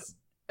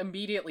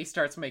 immediately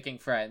starts making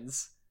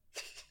friends.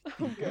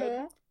 Oh,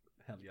 good.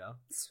 Hell yeah.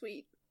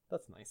 Sweet.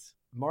 That's nice.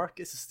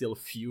 Mark is still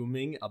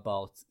fuming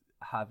about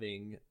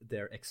having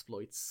their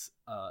exploits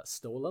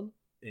stolen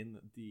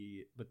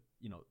but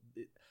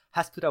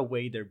has put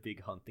away their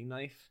big hunting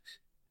knife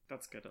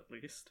That's good at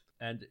least.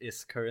 and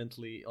is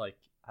currently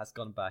has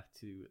gone back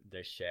to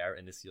their share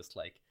and is just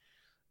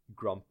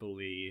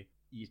grumpily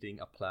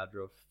eating a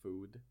platter of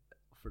food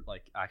for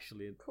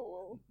actually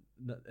Cool.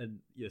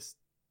 and just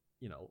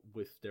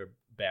with their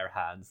bare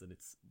hands, and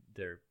it's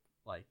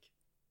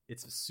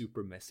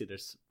super messy.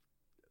 There's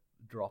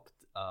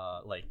dropped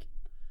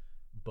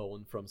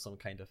bone from some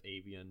kind of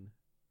avian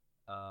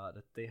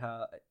that they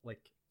have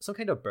like some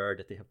kind of bird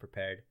that they have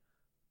prepared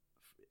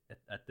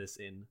at this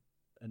inn,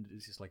 and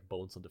it's just like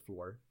bones on the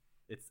floor.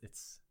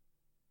 It's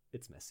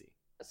messy.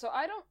 So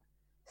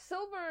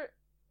Silver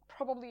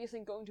probably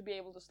isn't going to be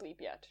able to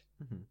sleep yet.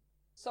 Mhm.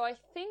 So I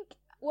think,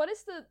 what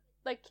is the,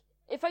 like,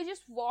 if I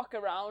just walk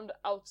around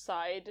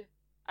outside,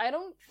 I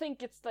don't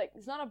think it's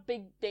not a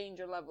big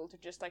danger level to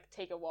just, like,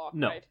 take a walk,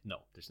 No, right? no,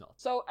 there's not.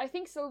 So I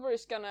think Silver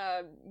is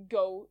gonna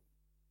go,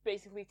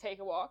 basically take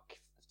a walk,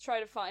 try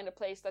to find a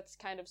place that's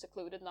kind of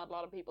secluded, not a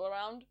lot of people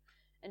around,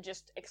 and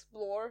just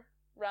explore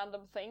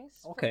random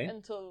things. Okay.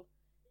 Until,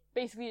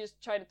 basically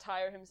just try to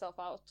tire himself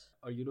out.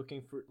 Are you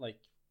looking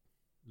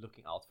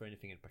out for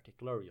anything in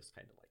particular, or just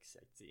kind of like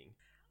sightseeing?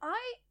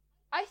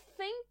 I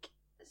think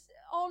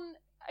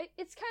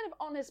it's kind of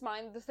on his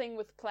mind, the thing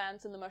with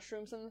plants and the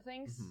mushrooms and the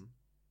things. Mhm.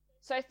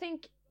 So I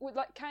think with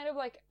like kind of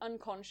like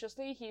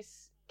unconsciously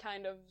he's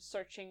kind of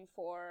searching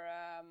for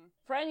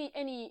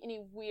any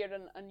weird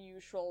and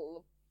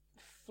unusual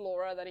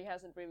flora that he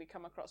hasn't really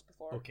come across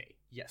before. Okay,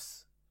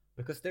 yes,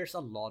 because there's a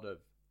lot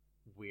of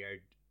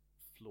weird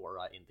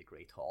flora in the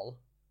Great Hall.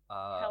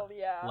 Hell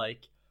yeah.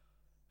 Like,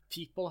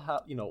 people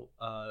have,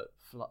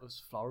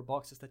 flower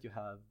boxes that you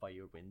have by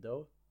your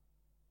window.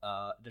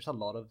 There's a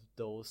lot of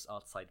those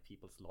outside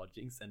people's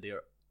lodgings, and they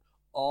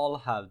all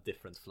have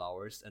different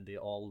flowers, and they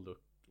all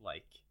look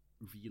like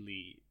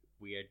really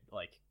weird,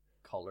 like,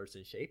 colors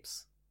and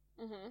shapes.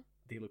 Mm-hmm.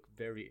 They look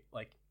very,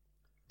 like,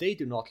 they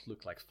do not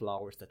look like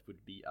flowers that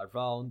would be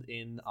around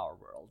in our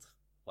world.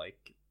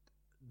 Like,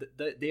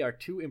 they are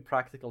too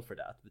impractical for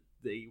that. But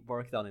they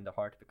work down in the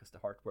heart because the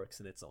heart works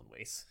in its own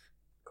ways.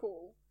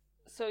 Cool.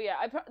 So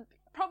yeah, he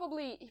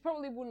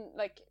probably wouldn't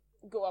like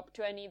go up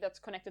to any that's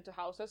connected to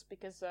houses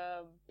because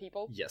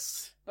people.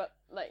 Yes. But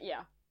like,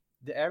 yeah.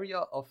 The area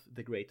of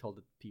the Great Hall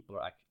that people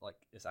are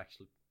is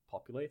actually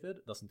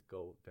populated doesn't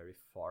go very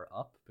far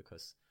up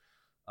because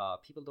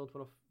people don't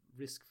want to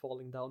risk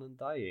falling down and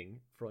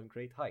dying from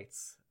great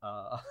heights.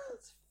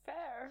 That's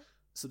fair.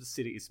 So the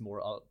city is more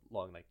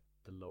along like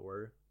the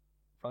lower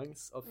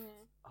rungs of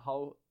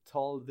how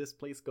tall this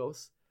place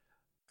goes.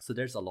 So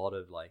there's a lot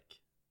of like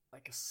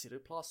a city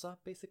plaza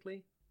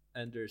basically,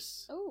 and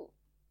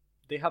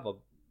they have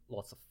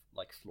lots of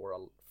like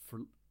floral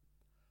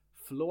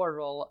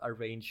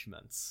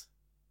arrangements.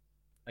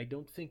 I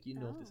don't think you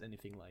notice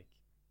anything like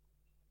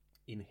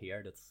in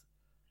here that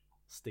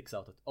sticks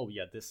out that, oh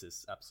yeah, this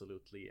is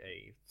absolutely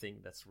a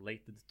thing that's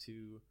related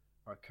to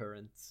our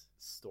current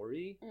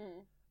story.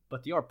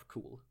 But they are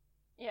cool.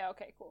 Yeah,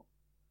 okay, cool.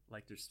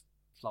 Like there's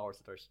flowers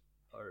that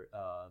are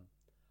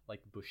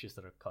like bushes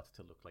that are cut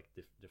to look like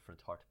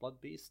different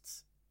heartblood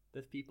beasts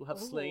that people have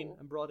slain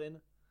and brought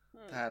in.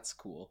 That's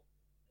cool.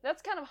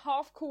 That's kind of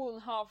half cool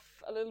and half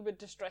a little bit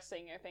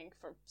distressing, I think,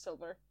 for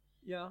Silver.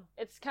 Yeah.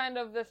 It's kind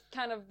of the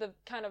kind of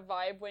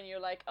vibe when you're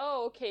like,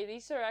 oh, okay,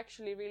 these are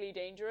actually really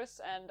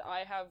dangerous, and I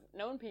have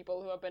known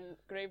people who have been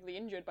gravely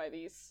injured by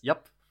these.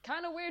 Yep.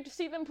 Kind of weird to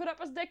see them put up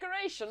as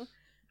decoration.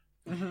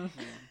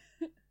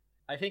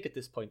 I think at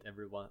this point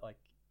everyone like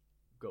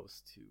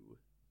goes to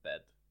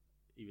bed,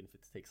 even if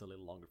it takes a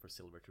little longer for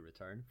Silver to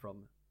return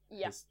from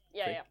his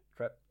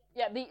trip.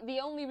 Yeah, the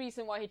only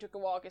reason why he took a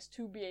walk is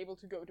to be able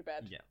to go to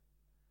bed. Yeah.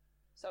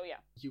 So yeah.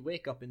 You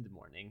wake up in the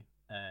morning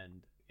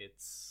and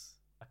it's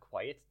a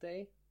quiet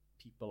day.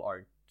 People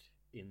aren't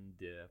in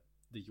the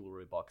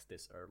jewelry box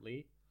this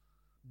early.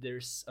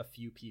 There's a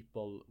few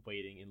people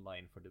waiting in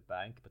line for the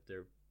bank, but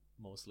they're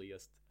mostly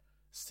just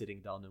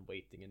sitting down and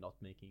waiting and not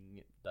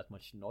making that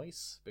much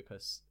noise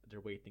because they're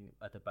waiting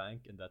at the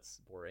bank, and that's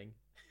boring.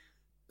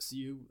 So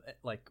you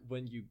like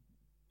when you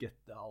get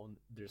down,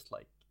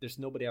 there's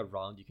nobody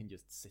around. You can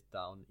just sit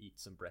down, eat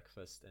some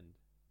breakfast, and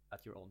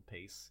at your own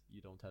pace.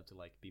 You don't have to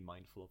like be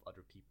mindful of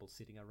other people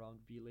sitting around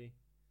really.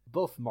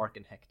 Both Mark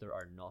and Hector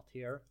are not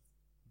here.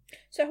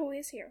 So who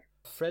is here?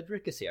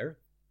 Frederick is here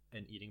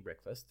and eating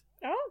breakfast.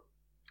 Oh,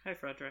 Hi,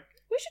 Frederick.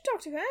 we should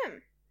talk to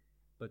him.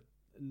 But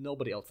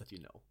nobody else that you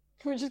know.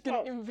 We're just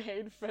gonna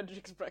invade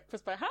Frederick's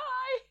breakfast by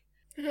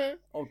hi!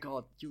 Oh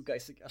god, you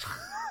guys again.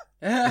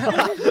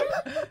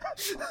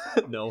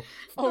 No.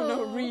 Oh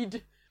no,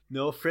 Reed.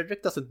 No,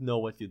 Frederick doesn't know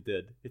what you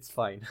did. It's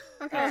fine.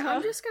 Okay,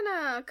 I'm just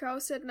gonna go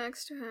sit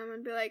next to him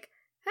and be like,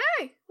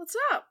 hey, what's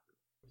up?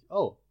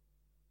 Oh.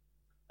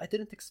 I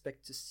didn't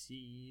expect to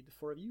see the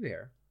four of you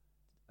here.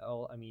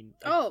 Oh, I mean...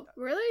 Oh,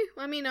 really?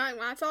 I mean,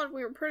 I thought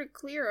we were pretty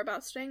clear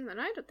about staying the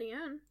night at the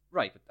inn.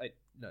 Right, but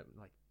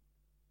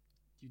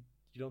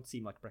you don't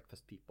seem like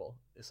breakfast people,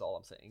 is all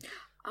I'm saying.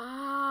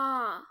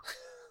 Ah.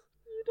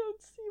 You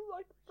don't seem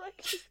like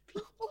breakfast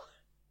people.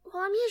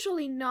 Well, I'm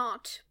usually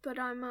not, but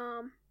I'm,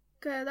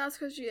 okay, that's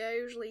because I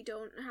usually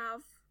don't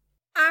have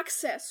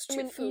access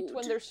to food. Eat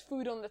when there's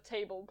food on the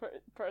table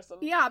person.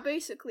 Yeah,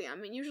 basically. I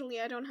mean, usually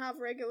I don't have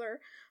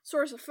regular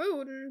source of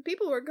food, and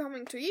people were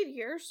coming to eat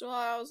here, so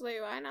I was like,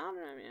 why not?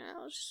 I mean,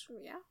 I was just,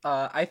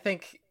 yeah. I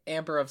think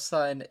Amber of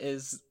Sun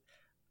is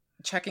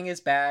checking his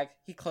bag.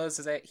 He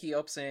closes it, he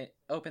opens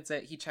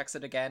it, he checks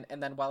it again,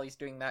 and then while he's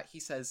doing that, he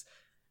says,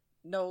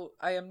 no,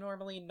 I am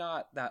normally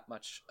not that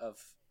much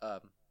of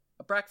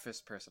a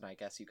breakfast person, I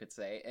guess you could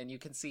say, and you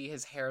can see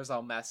his hair's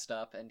all messed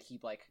up, and he,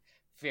 like,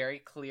 very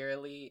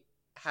clearly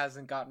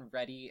hasn't gotten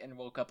ready and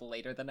woke up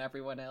later than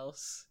everyone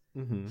else.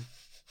 Mm-hmm.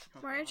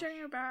 Why are you checking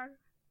your bag?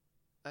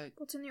 I-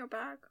 What's in your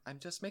bag? I'm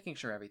just making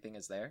sure everything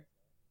is there.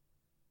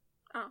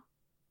 Oh.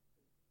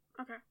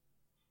 Okay.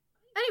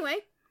 Anyway,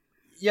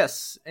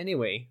 Yes,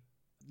 anyway,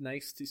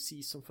 nice to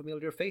see some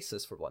familiar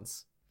faces for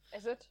once.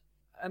 Is it?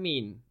 I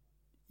mean,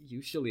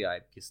 usually I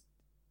just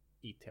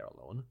eat there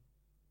alone.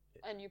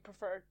 And you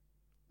prefer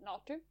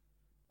not to?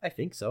 I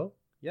think so,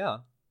 yeah.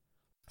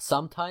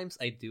 Sometimes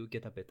I do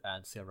get a bit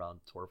antsy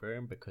around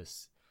Torvirm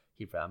because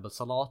he rambles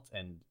a lot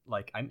and,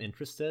 like, I'm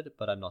interested,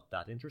 but I'm not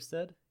that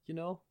interested, you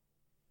know?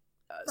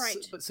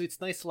 Right. So it's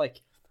nice to,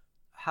 like,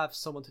 have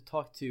someone to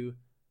talk to,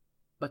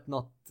 but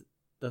not,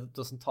 that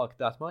doesn't talk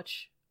that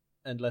much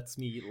and lets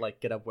me, like,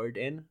 get a word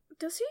in.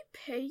 does he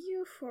pay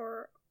you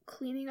for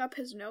cleaning up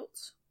his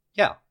notes?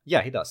 Yeah,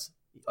 he does.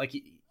 Like,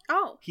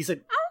 Oh. he's a,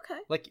 Oh, okay.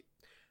 like,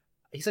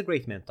 he's a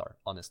great mentor,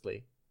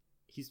 honestly.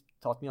 He's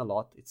taught me a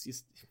lot. It's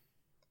just,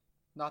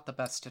 Not the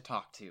best to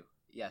talk to.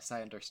 Yes,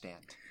 I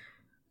understand.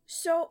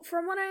 So,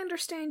 from what I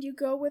understand, you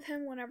go with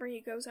him whenever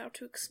he goes out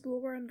to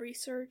explore and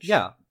research?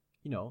 yeah,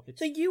 you know, it's,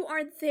 So you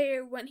are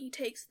there when he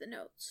takes the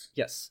notes?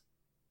 yes.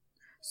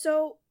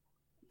 So,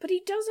 but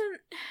he doesn't...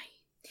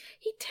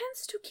 He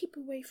tends to keep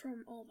away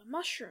from all the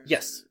mushrooms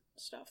Yes. and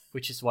stuff.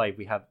 Which is why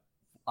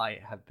I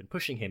have been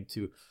pushing him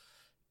to,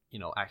 you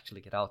know,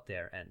 actually get out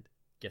there and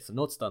get some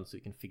notes done so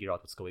he can figure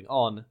out what's going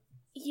on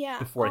Yeah.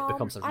 before it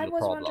becomes a I real was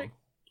problem. wondering-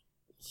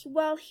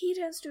 Well, he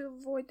tends to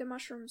avoid the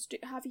mushrooms.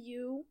 Have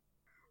you,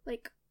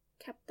 like,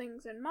 kept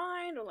things in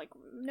mind or, like,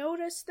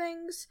 noticed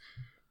things?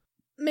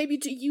 Maybe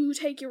do you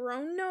take your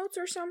own notes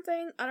or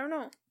something? I don't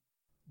know.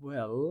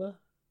 Well,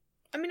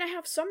 I mean, I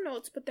have some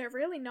notes, but they're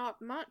really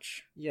not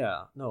much.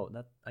 yeah, no,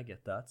 that I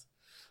get that.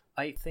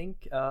 I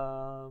think,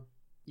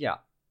 yeah,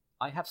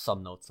 I have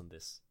some notes on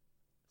this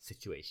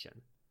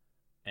situation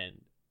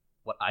and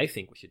what I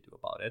think we should do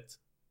about it,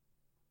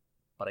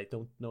 but I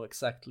don't know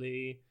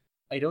exactly.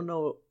 I don't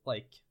know,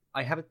 like,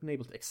 I haven't been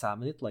able to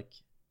examine it like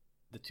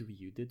the two of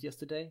you did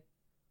yesterday.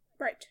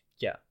 Right.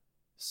 Yeah,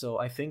 so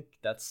I think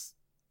that's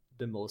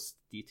the most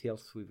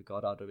details we've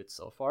got out of it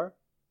so far.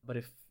 But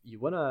if you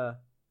wanna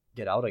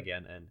get out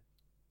again and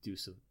do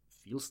some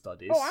field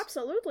studies, Oh,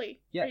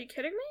 absolutely. Yeah. Are you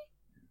kidding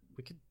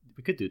me?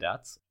 we could do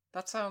that.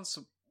 That sounds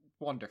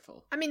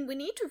wonderful. I mean, we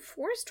need to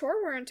force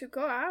Torwern to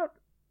go out.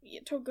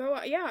 To go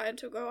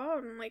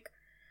out and, like,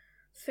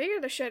 figure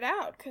the shit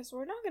out, because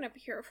we're not gonna be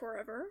here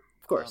forever.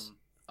 Of course.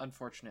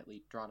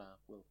 Unfortunately, Drana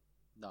will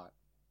not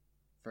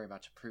very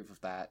much approve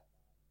of that.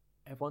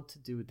 I want to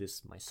do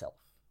this myself.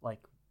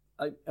 Like,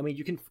 I mean,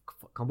 you can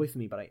come with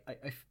me, but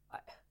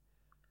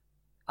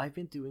I've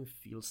been doing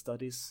field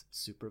studies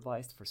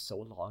supervised for so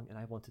long, and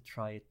I want to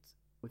try it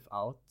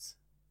without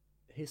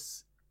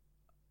his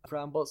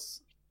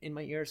rambles in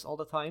my ears all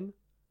the time.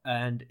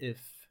 And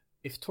if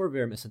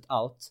Torvirm isn't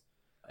out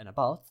and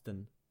about,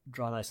 then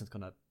Drana isn't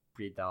gonna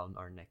breathe down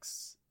our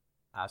necks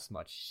as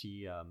much.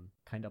 She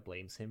kind of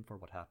blames him for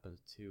what happened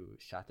to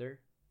Shatter.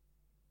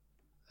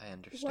 I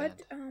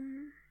understand.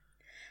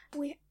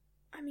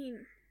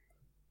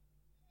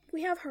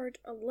 We have heard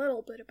a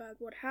little bit about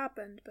what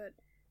happened, but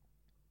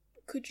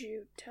could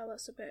you tell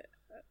us a bit?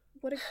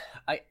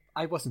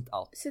 I wasn't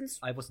out. Since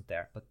I wasn't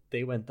there, but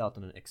they went out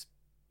on an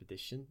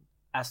expedition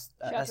as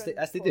Shatter they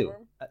and do.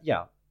 Torvirm.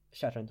 Yeah,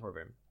 Shatter and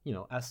Torvirm. You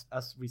know, as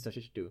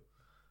researchers do.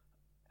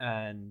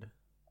 And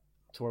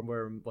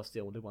Torvirm was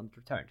the only one that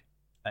returned,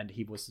 and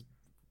he was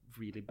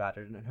really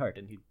battered and hurt,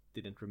 and he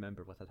didn't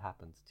remember what had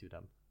happened to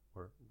them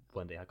or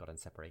when they had gotten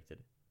separated.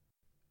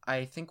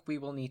 I think we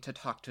will need to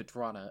talk to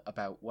Drana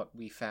about what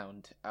we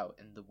found out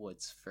in the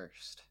woods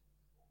first,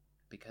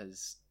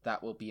 because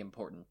that will be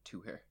important to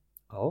her.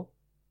 Oh,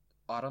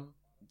 Autumn,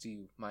 do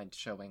you mind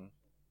showing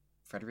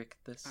Frederick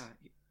this?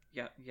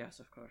 Yes,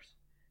 of course.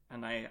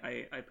 And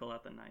I pull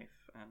out the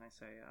knife and I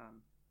say,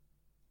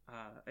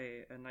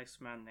 a nice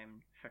man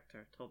named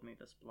Hector told me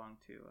this belonged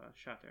to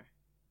Shatter.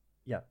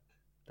 yeah,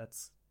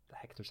 that's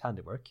Hector's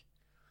handiwork,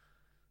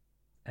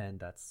 and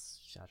that's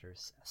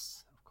Shatter's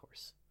S, of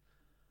course.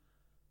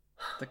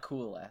 The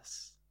cool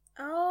S.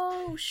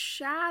 Oh,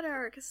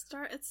 Shatter, because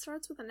it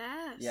starts with an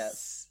S.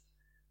 Yes.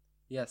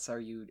 Yes, are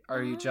you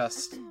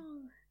just...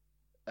 Oh.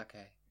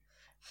 Okay.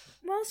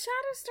 Well,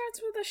 Shatter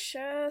starts with a sh,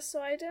 so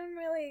I didn't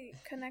really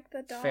connect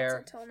the dots Fair.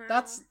 until now.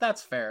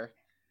 That's fair.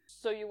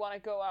 So you want to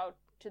go out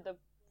to the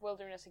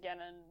wilderness again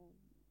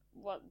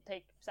and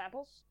take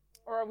samples?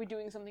 Or are we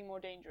doing something more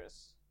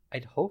dangerous?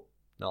 I'd hope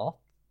not.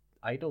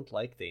 I don't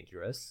like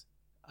dangerous.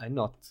 I'm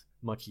not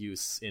much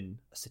use in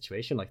a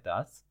situation like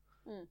that.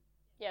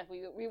 Yeah,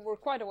 we were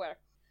quite aware.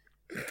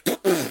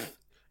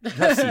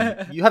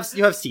 You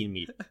have seen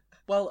me.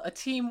 Well, a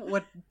team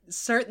would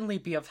certainly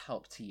be of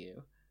help to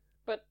you.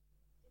 But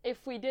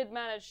if we did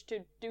manage to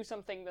do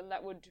something, then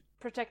that would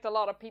protect a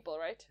lot of people,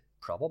 right?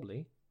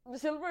 Probably.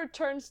 Silver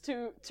turns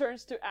to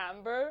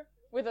Amber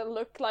with a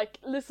look like,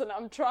 listen,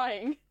 I'm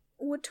trying.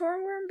 Would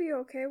Torwern be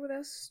okay with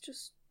us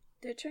just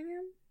ditching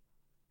him?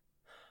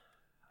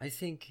 I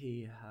think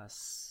he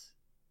has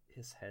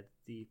his head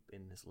deep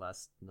in his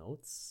last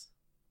notes.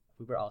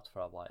 We were out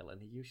for a while,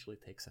 and it usually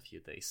takes a few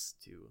days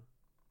to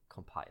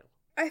compile.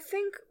 I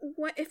think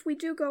if we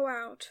do go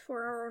out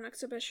for our own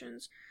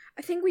exhibitions,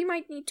 I think we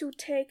might need to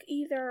take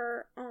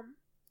either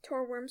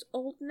Torworm's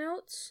old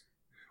notes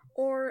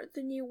or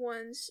the new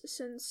ones,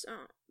 since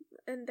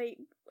they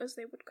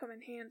would come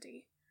in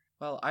handy.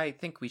 Well, I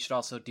think we should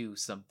also do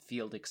some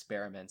field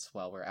experiments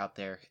while we're out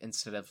there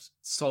instead of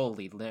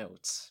solely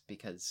notes,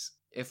 because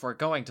if we're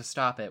going to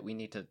stop it, we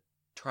need to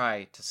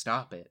try to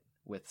stop it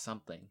with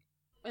something.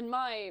 In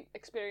my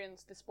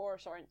experience, the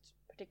spores aren't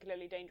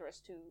particularly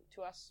dangerous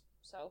to us,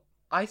 so...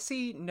 I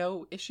see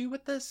no issue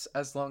with this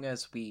as long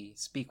as we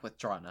speak with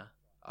Drana.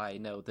 I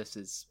know this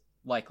is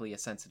likely a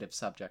sensitive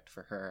subject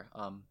for her.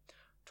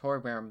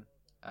 Torworm,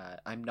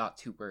 I'm not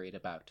too worried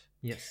about.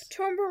 Yes.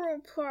 Torworm will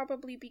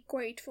probably be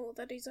grateful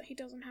that he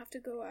doesn't have to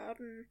go out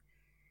and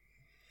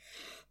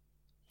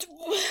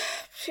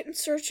in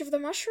search of the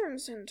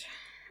mushrooms and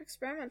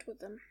experiment with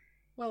them.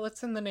 Well,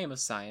 it's in the name of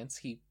science.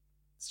 He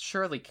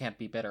surely can't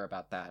be bitter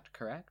about that,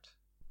 correct?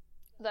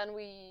 Then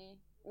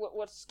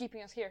what's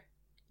keeping us here?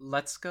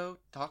 Let's go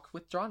talk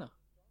with Drana.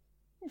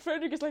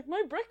 Frederick is like,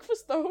 my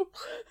breakfast though!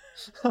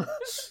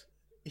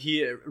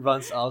 He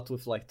runs out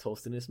with like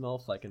toast in his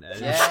mouth, like an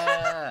egg.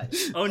 Yeah!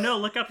 Oh no,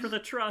 look out for the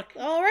truck!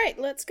 Alright,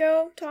 let's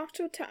go talk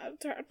to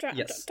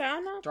Yes.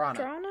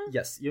 Drana.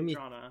 Yes, you meet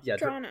Drana. Yeah,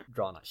 Drana.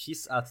 Drana.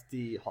 She's at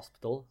the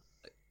hospital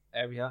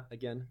area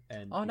again,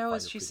 and Oh you no, find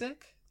is her she pretty-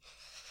 sick?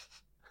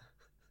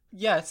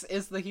 Yes,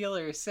 is the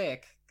healer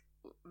sick?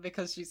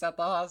 Because she's at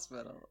the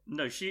hospital.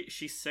 No,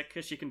 she's sick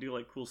because she can do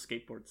like cool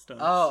skateboard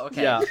stunts. Oh,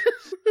 okay. Yeah.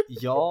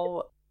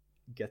 Y'all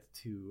get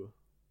to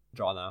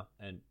Drana,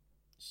 and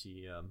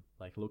she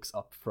like looks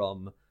up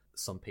from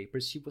some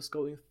papers she was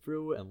going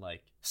through and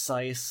like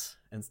sighs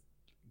and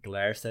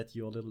glares at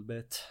you a little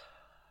bit,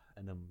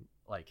 and then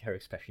like her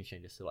expression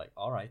changes to like,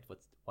 all right,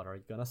 what are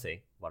you gonna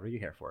say? What are you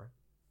here for?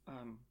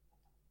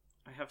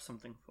 I have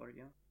something for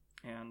you.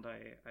 And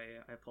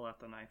I pull out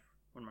the knife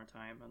one more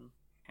time and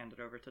hand it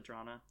over to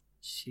Drana.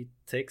 She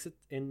takes it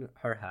in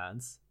her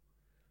hands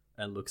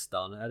and looks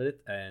down at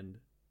it, and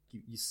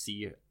you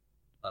see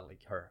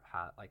like her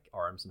like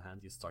arms and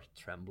hands, you start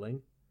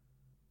trembling.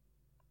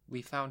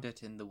 We found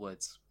it in the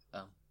woods.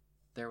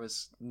 There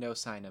was no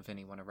sign of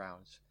anyone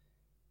around.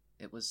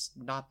 It was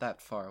not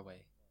that far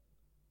away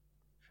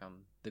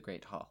from the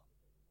Great Hall.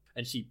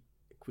 And she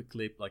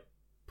quickly like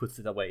puts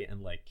it away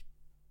and like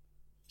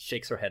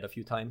shakes her head a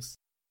few times.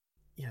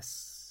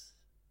 Yes.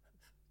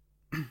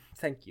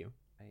 Thank you.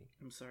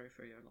 I'm sorry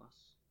for your loss.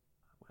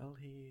 Well,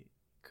 he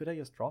could have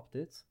just dropped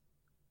it.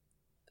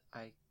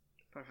 I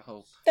Perhaps.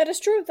 hope. That is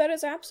true. That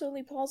is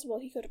absolutely plausible.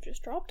 He could have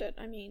just dropped it.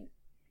 I mean,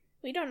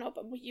 we don't know,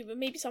 but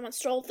maybe someone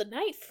stole the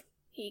knife.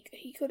 He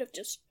could have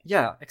just...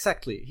 Yeah,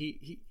 exactly.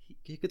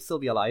 He could still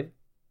be alive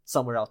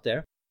somewhere out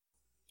there.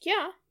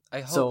 Yeah.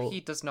 I hope So- he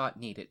does not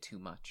need it too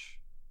much.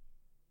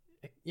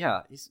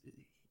 Yeah, he's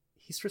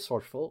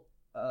resourceful.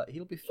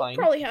 He'll be fine.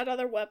 Probably had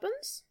other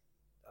weapons.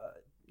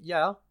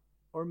 Yeah,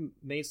 or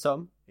made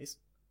some.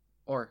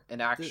 Or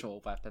an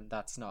actual weapon.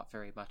 That's not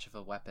very much of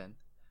a weapon.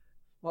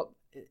 Well,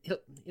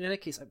 in any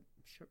case, I'm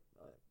sure.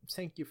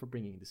 Thank you for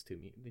bringing this to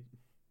me.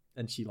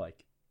 And she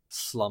like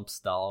slumps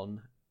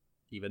down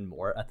even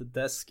more at the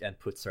desk and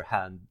puts her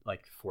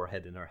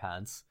forehead in her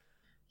hands.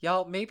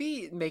 Y'all,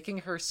 maybe making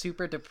her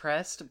super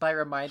depressed by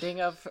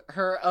reminding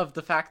her of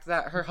the fact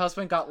that her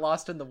husband got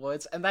lost in the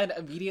woods and then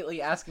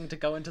immediately asking to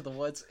go into the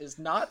woods is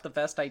not the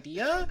best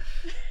idea.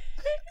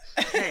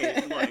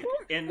 Hey, like,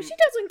 in... She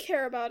doesn't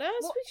care about us.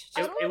 Well, We should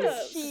I just it don't was- know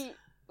if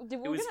us.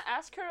 we're it was- gonna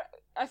ask her.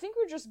 I think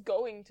we're just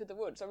going to the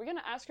woods. Are we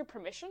gonna ask her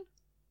permission?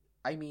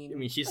 I mean, I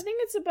mean, she's I think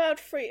it's about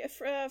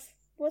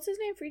what's his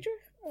name? Friedrich?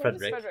 Or what is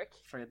Frederick.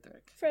 it?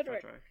 Frederick.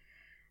 Frederick. Frederick.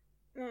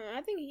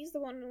 I think he's the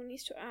one who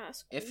needs to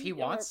ask. If We he are-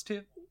 wants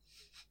to.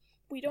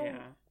 We don't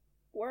Yeah.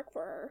 work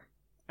for her.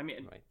 I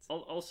mean, Right.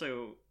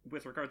 also,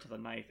 with regard to the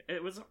knife,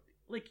 it was,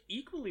 like,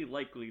 equally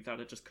likely that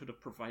it just could have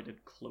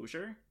provided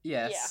closure.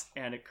 Yes.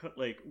 And it could,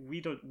 like,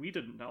 we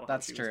didn't know how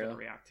That's she was going true. to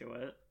react to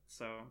it,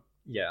 so...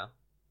 Yeah.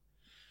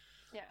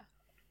 Yeah.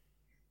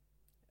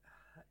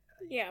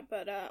 Yeah,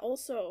 but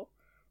also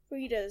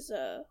Rita's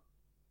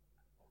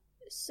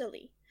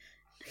silly.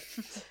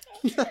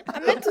 I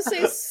meant to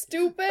say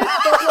stupid,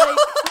 but like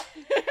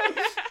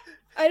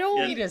I don't.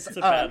 Yeah, Rita's it's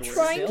a bad word.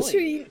 trying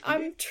silly.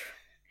 to.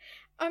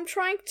 I'm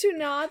trying to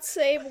not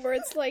say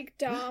words like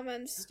dumb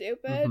and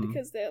stupid Mhm.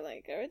 because they're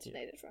like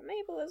originated from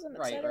ableism,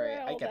 Right, etc. right,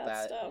 I all get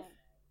that. stuff.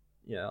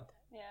 Yeah.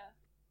 Yeah.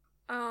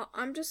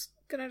 I'm just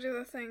gonna do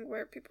the thing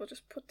where people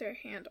just put their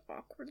hand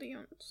awkwardly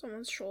on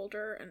someone's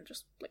shoulder and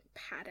just like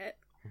pat it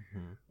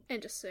Mm-hmm.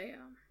 and just say,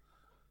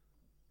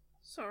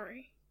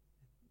 sorry.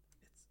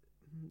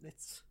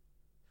 It's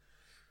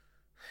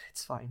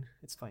fine.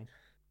 It's fine.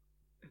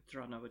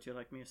 Drana, would you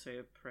like me to say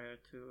a prayer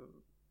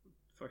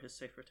for his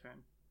safe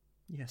return?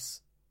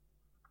 Yes.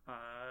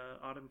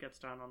 Autumn gets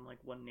down on, like,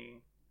 one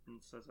knee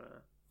and says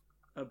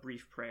a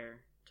brief prayer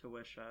to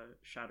wish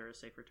Shatter a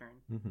safe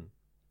return. Mm-hmm.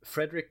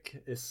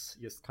 Frederick is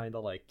just kind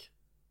of like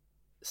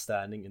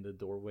standing in the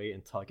doorway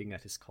and tugging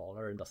at his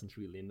collar and doesn't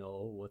really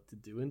know what to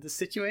do in this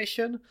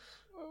situation.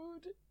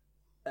 Rude.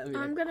 I mean,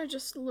 I'm gonna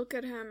just look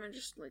at him and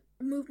just like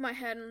move my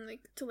head and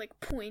like to like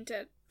point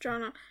at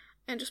Jonna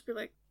and just be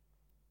like,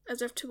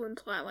 as if to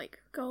imply like,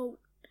 go,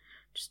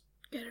 just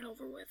get it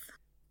over with.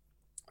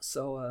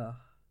 So,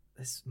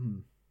 this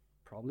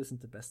probably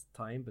isn't the best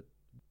time, but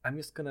I'm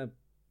just gonna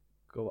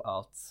go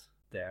out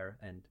there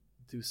and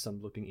do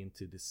some looking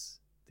into these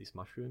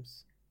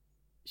mushrooms.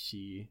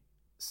 She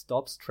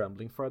stops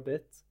trembling for a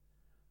bit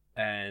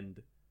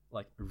and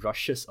like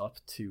rushes up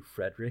to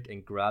Frederick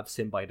and grabs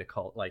him by the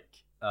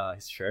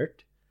his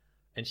shirt,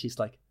 and she's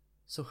like,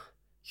 "So, do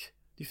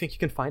you think you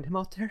can find him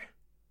out there?"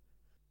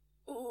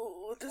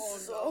 Oh, this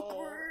is no.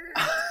 awkward.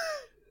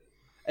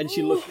 And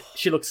she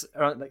looks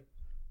around like,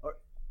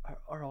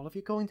 are all of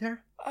you going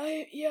there?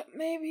 Yeah,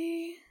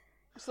 maybe.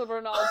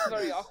 Silver nods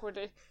very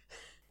awkwardly.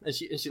 And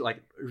she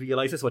like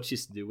realizes what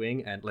she's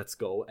doing and lets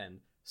go and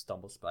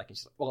stumbles back, and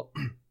she's like, "Well,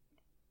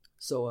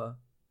 so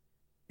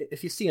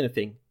if you see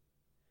anything,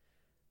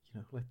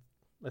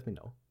 let me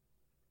know."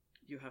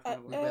 You have my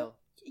We word. will.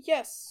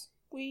 Yes,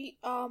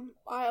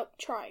 I'll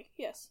try.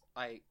 Yes.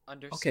 I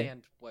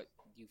understand what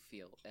you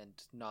feel, and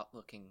not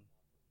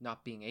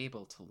being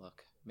able to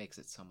look makes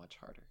it so much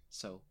harder.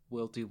 So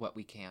we'll do what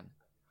we can.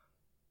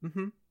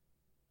 Mm-hmm.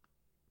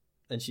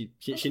 And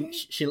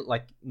she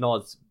like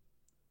nods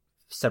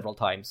several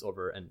times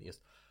over and just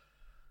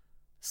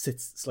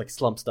sits, like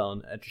slumps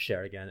down at the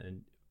chair again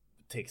and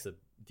takes a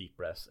deep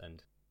breath.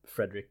 And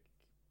Frederick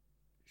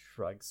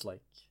shrugs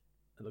like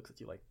and looks at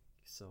you like,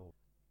 "So,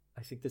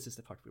 I think this is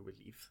the part where we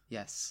leave."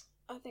 Yes.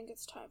 I think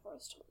it's time for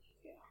us to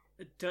leave.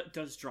 Yeah.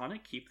 Does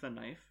Drana keep the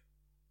knife,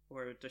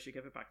 or does she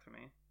give it back to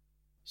me?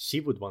 She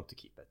would want to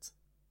keep it.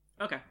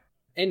 Okay.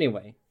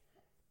 Anyway,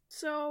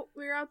 So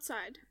we're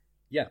outside.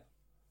 yeah,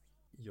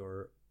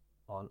 you're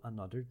on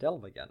another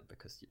delve again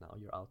because now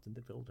you're out in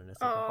the wilderness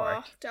at the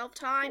heart. Delve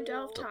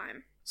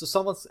time. So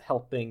someone's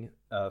helping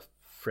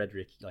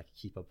Frederick like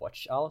keep a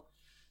watch out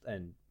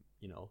and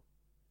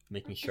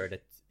making sure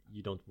that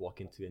you don't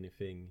walk into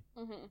anything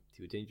Mm-hmm.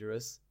 too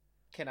dangerous.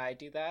 Can I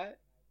do that,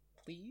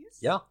 please?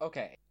 Yeah.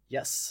 Okay.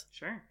 Yes.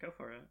 Sure, go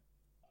for it.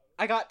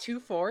 I got 2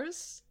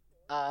 4s.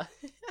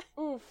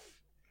 Oof.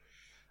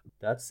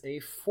 That's a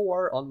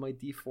 4 on my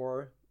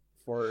D4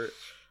 for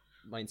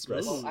mind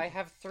stress. Ooh. I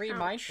have 3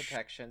 mind Ouch.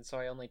 protection, so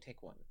I only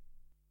take 1.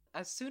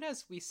 As soon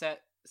as we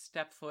step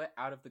foot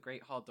out of the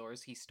Great Hall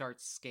doors, he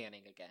starts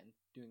scanning again,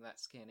 doing that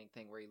scanning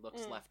thing where he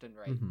looks left and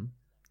right. Mhm.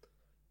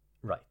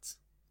 Right.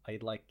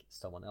 I'd like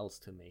someone else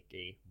to make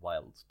a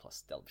wild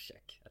plus delve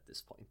check at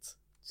this point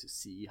to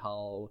see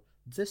how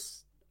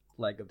this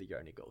leg of the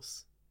journey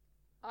goes.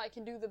 I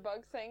can do the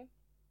bug thing,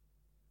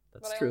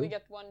 That's but I true. only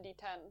get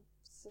 1d10.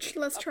 So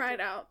Let's up try to-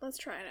 it out. Let's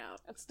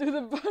do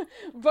the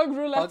bug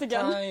roulette Bug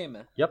again.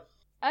 time! Yep.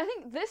 I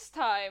think this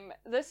time,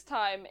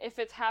 if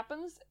it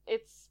happens,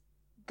 it's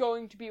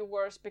going to be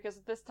worse because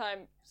this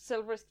time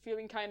Silver's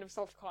feeling kind of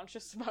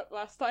self-conscious about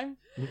last time.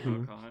 Oh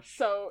Mhm. gosh.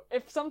 So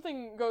if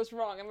something goes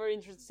wrong, I'm very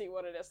interested to see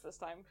what it is this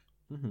time.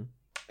 Mhm.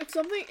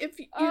 If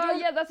you Oh don't,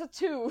 yeah, that's a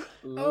 2.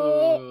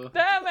 Oh.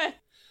 Damn it!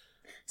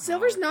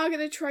 Silver's not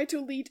gonna try to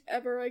lead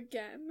ever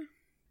again.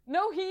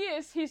 No, he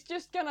is. He's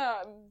just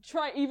gonna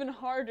try even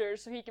harder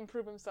so he can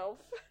prove himself.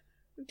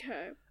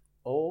 Okay.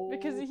 Oh,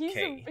 Because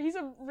he's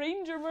a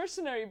ranger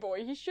mercenary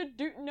boy. He should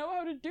know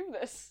how to do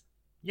this.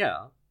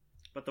 yeah.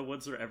 But the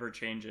woods are ever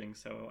changing,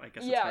 so I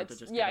guess it's Yeah, hard to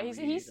just yeah. get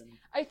a He's read and-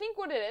 I think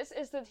what it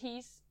is that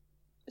he's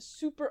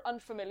super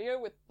unfamiliar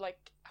with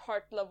like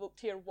heart level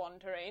tier 1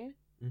 terrain.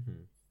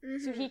 Mm-hmm.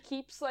 So he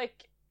keeps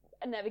like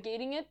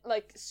navigating it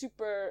like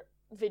super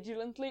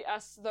vigilantly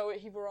as though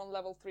he were on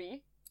level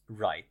 3,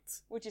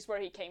 Right. which is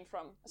where he came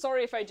from.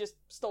 Sorry if I just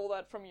stole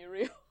that from you,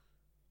 Rio.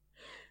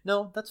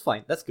 No, that's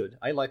fine. That's good.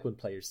 I like when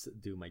players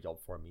do my job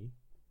for me.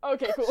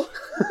 Okay, cool.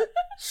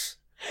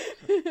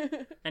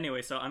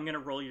 Anyway, so I'm gonna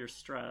roll your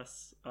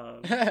stress.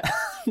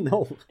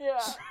 No,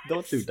 Yeah.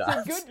 don't do So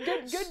that.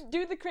 good.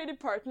 Do the creative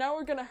part. Now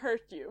we're gonna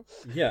hurt you.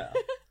 Yeah.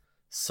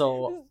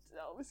 So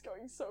This is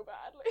going so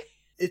badly.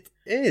 it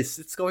is.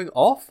 It's going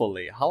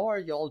awfully. How are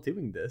y'all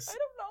doing this? I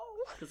don't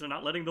know. Because they're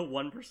not letting the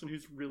one person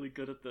who's really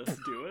good at this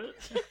do it.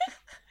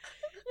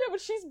 Yeah,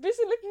 but she's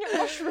busy looking at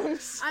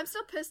mushrooms. I'm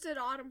still pissed at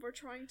Autumn for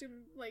trying to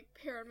like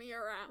pair me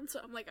around, so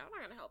I'm like, I'm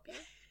not gonna help you.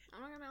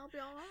 I'm not gonna help you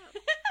all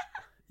out.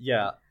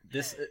 Yeah.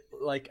 This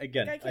like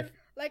again.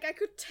 I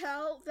could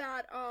tell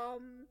that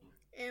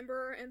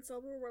Amber and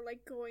Silver were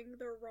like going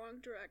the wrong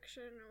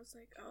direction. I was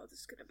like, oh, this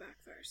is gonna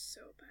backfire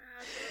so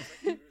bad.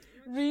 I was like,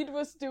 Reed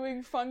was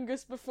doing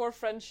fungus before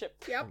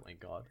friendship. Yep. Oh my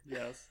god.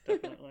 Yes,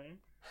 definitely.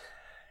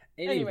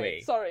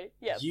 Anyway, sorry.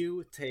 Yes.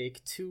 you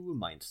take 2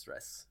 mind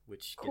stress,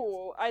 which gets-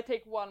 Cool. I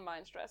take 1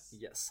 mind stress.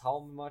 yes. How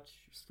much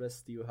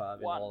stress do you have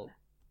in 1. all?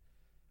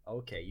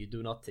 Okay, you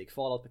do not take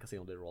fallout because I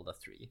only rolled a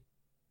 3.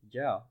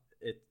 Yeah,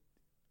 it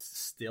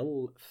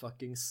still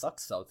fucking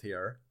sucks out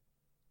here,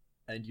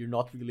 and you're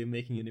not really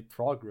making any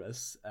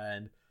progress.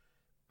 And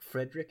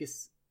Frederick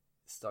is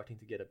starting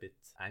to get a bit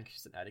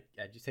anxious and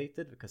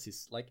agitated because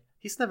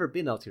he's never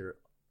been out here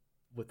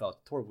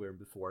without Thorwyrm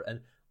before,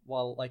 and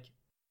while like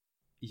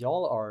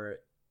y'all are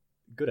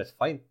good at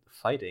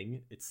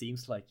fighting, it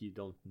seems like you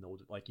don't know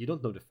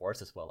the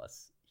Forest as well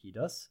as he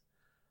does,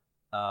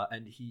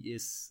 and he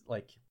is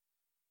like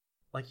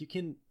you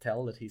can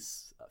tell that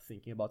he's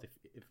thinking about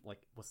if like,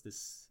 was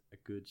this a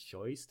good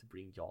choice to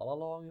bring y'all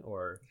along,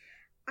 or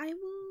I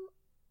will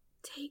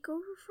take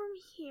over from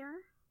here,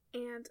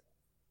 and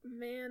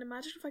man,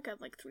 imagine if I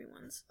got like 3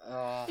 ones.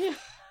 Yeah.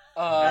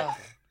 Uh,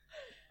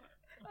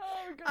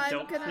 Oh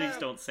god. Please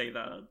don't say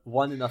that.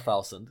 1 in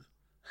 1,000.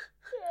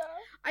 Yeah.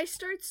 I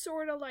start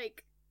sort of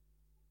like,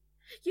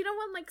 you know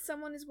when like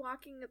someone is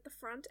walking at the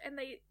front and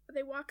they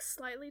walk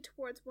slightly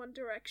towards one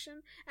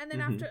direction, and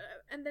then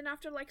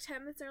after like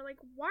 10 minutes they're like,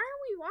 why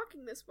are we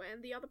walking this way?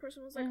 And the other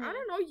person was like, I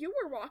don't know, you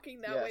were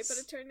walking that way, but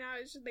it turned out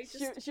they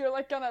just You're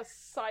like gonna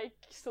psych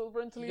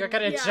Silver into you're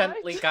gonna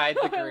gently guide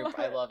the I group.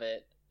 I love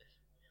it.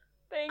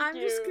 Thank I'm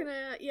you. just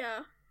gonna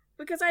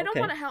because I don't Okay.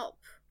 want to help.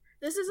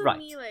 This isn't Right.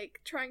 me like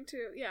trying to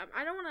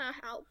I don't want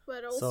to help,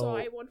 but also So-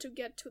 I want to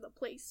get to the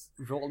place.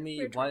 Roll me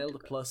We're trying to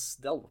wild go. plus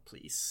delve,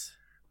 please.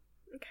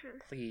 Okay.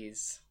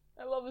 Please.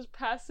 I love his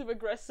passive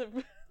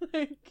aggressive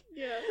like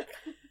Yeah.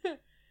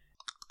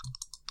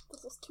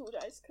 This is 2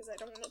 dice because I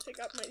don't want to take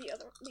out the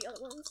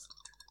other ones.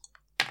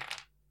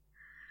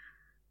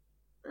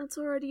 That's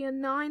already a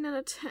 9 and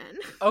a 10.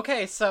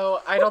 Okay,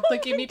 so I don't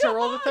think you need to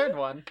roll the third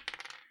one.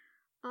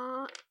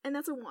 And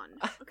that's a 1.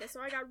 Okay,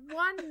 so I got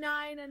 1,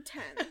 9, and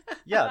 10.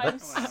 Yeah, I'm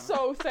that's Wow.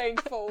 so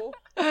thankful.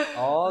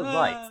 all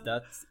right.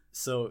 That's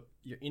so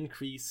you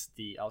increase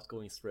the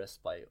outgoing stress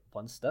by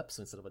 1 step.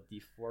 So instead of a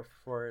D4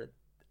 for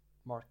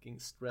marking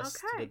stress to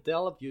the Okay.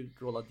 delve, you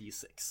roll a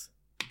D6.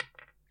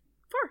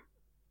 4.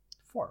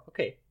 4.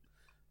 Okay.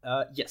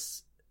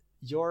 Yes,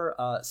 your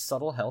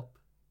subtle help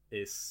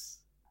is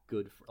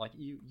good for like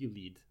you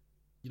lead.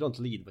 You don't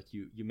lead, but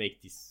you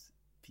make these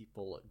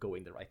people go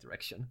in the right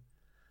direction,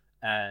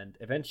 and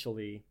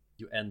eventually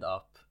you end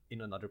up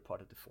in another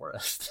part of the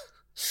forest.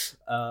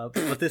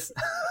 But this.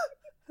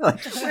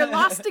 We're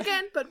lost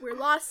again, but we're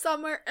lost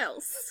somewhere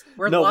else.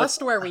 We're No, but-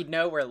 lost where we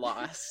know we're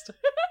lost.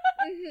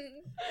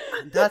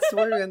 That's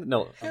where you end.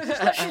 No,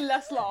 Slightly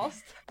less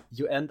lost.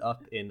 you end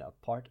up in a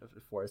part of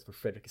the forest where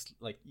Frederick is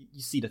like.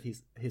 You see that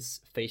his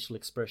facial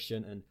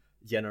expression and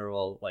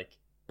general like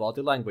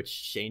body language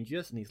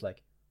changes, and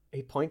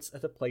he points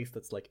at a place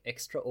that's like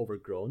extra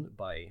overgrown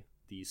by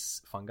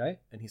these fungi,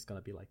 and he's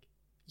gonna be like,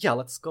 "Yeah,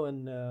 let's go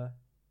and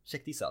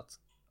check these out."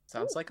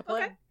 Sounds Ooh, like a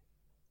plan.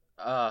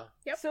 okay.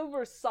 Yep.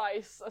 Silver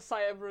sighs a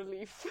sigh of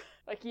relief.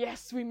 Like,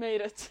 yes, we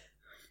made it.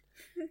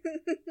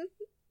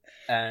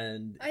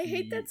 And I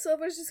hate that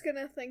Silver's just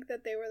gonna think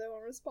that they were the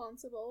one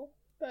responsible,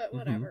 but Mhm.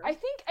 whatever. I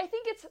think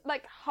it's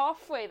like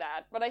halfway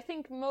that, but I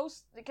think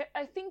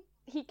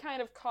he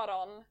kind of caught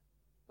on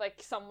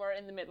like somewhere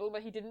in the middle,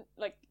 but he didn't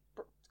like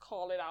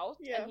call it out,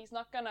 Yeah. and he's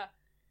not gonna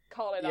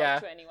call it Yeah.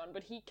 out to anyone,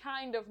 but he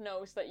kind of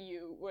knows that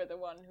you were the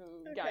one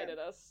who Okay. guided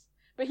us.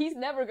 But he's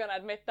never gonna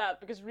admit that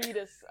because Reed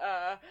is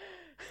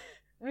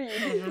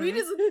Reed. Reed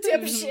is a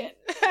dipshit.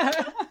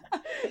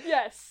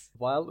 Yes.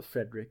 While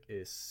Frederick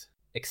is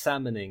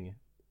examining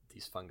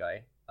these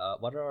fungi,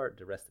 what are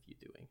the rest of you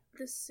doing?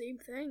 The same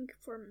thing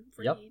for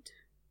Yep. Reed,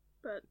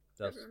 but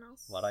That's everyone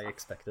else. what I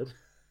expected.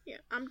 Yeah,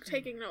 I'm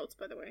taking notes,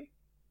 by the way.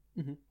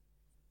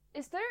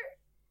 Is there...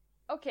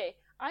 Okay,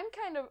 I'm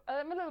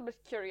a little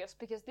bit curious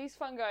because these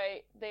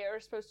fungi, they are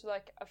supposed to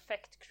like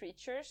affect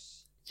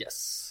creatures.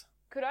 Yes.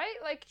 Could I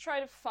like try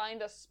to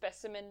find a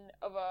specimen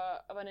of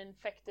an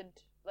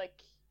infected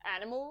like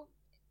animal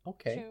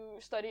Okay.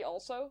 to study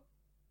also?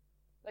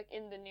 Like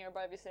in the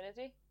nearby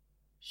vicinity?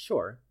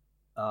 Sure.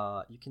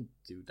 You can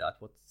do that.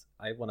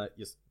 I want to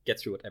just get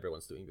through what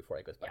everyone's doing before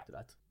I go back to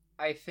that.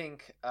 I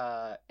think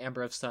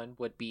Amber of Sun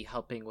would be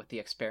helping with the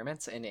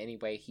experiments in any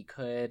way he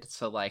could.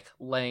 So, like,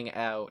 laying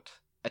out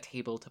a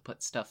table to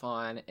put stuff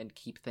on and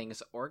keep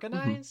things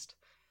organized.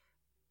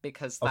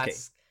 Because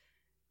that's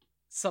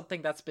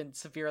something that's been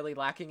severely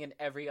lacking in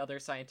every other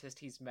scientist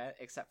he's met,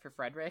 except for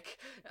Frederick.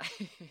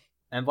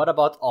 And what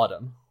about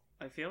Autumn?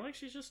 I feel like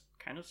she's just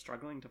kind of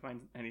struggling to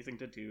find anything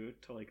to do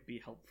to like be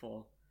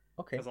helpful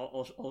Okay. because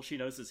all she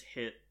knows is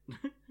hit.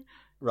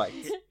 Right.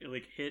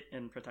 hit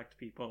and protect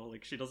people.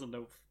 Like she doesn't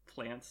know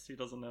plants. She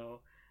doesn't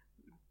know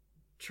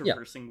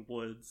traversing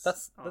woods.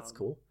 That's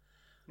cool.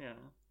 Yeah.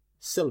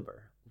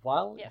 Silver,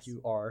 while Yes.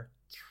 you are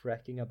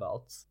trekking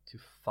about to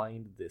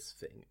find this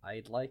thing,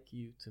 I'd like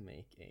you to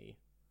make a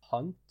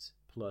hunt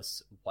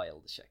plus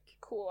wild check.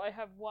 Cool, I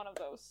have one of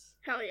those.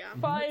 Hell yeah.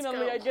 Finally,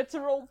 I Let's go. get to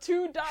roll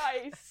 2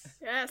 dice!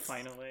 Yes.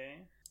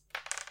 Finally.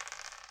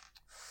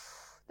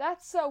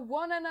 That's a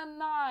 1 and a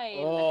 9!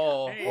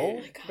 Oh.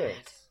 Hey. Okay.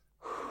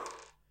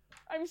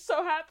 I'm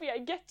so happy I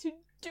get to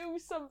do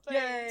something!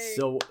 Yay!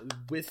 So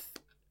with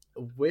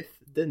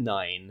the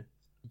 9,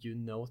 you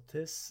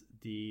notice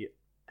the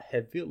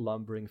heavy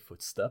lumbering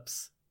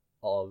footsteps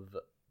of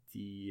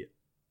the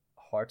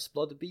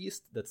Heartsblood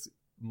beast that's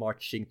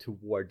marching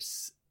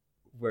towards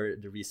where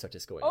the research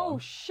is going Oh on.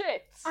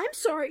 shit! I'm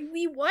sorry,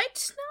 we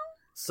what now?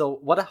 So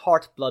what a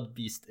heart blood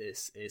beast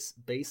is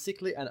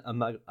basically an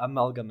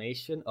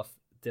amalgamation of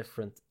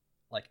different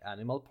like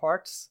animal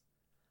parts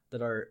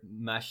that are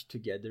mashed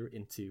together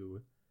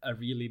into a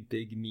really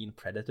big mean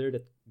predator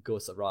that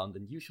goes around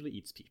and usually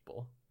eats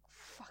people.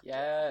 Fuck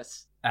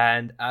Yes.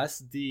 And as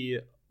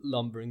the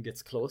lumbering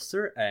gets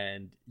closer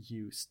and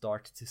you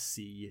start to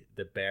see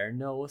the bear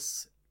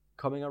nose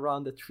coming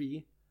around the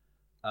tree,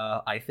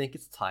 I think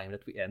it's time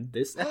that we end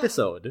this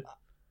episode.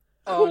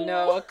 Oh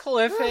no, a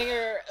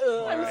cliffhanger.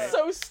 Ugh. I'm Alright.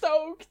 so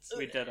stoked.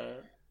 We did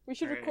it. We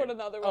should Alright. record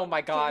another one. Oh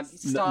my god,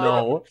 please. stop.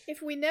 No.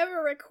 If we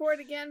never record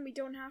again, we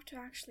don't have to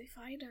actually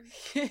fight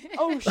him.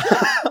 Oh shit!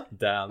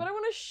 Damn. But I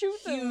want to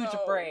shoot them. Huge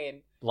though.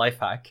 brain. Life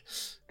hack.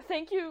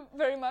 Thank you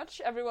very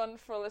much, everyone,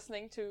 for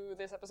listening to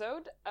this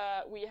episode.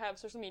 We have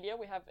social media.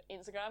 We have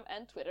Instagram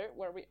and Twitter,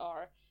 where we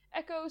are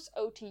Echoes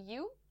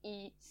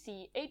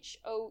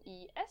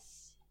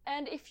OTUECHOES.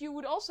 And if you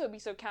would also be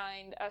so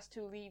kind as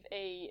to leave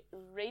a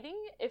rating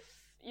if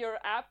your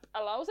app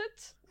allows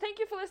it. Thank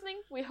you for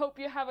listening. We hope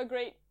you have a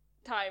great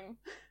time.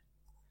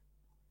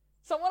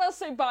 Someone else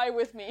say bye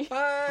with me.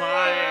 Bye.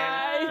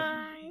 Bye.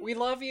 Bye. We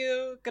love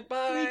you.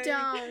 Goodbye.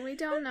 We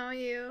don't know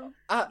you.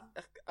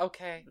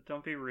 Okay. But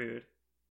don't be rude.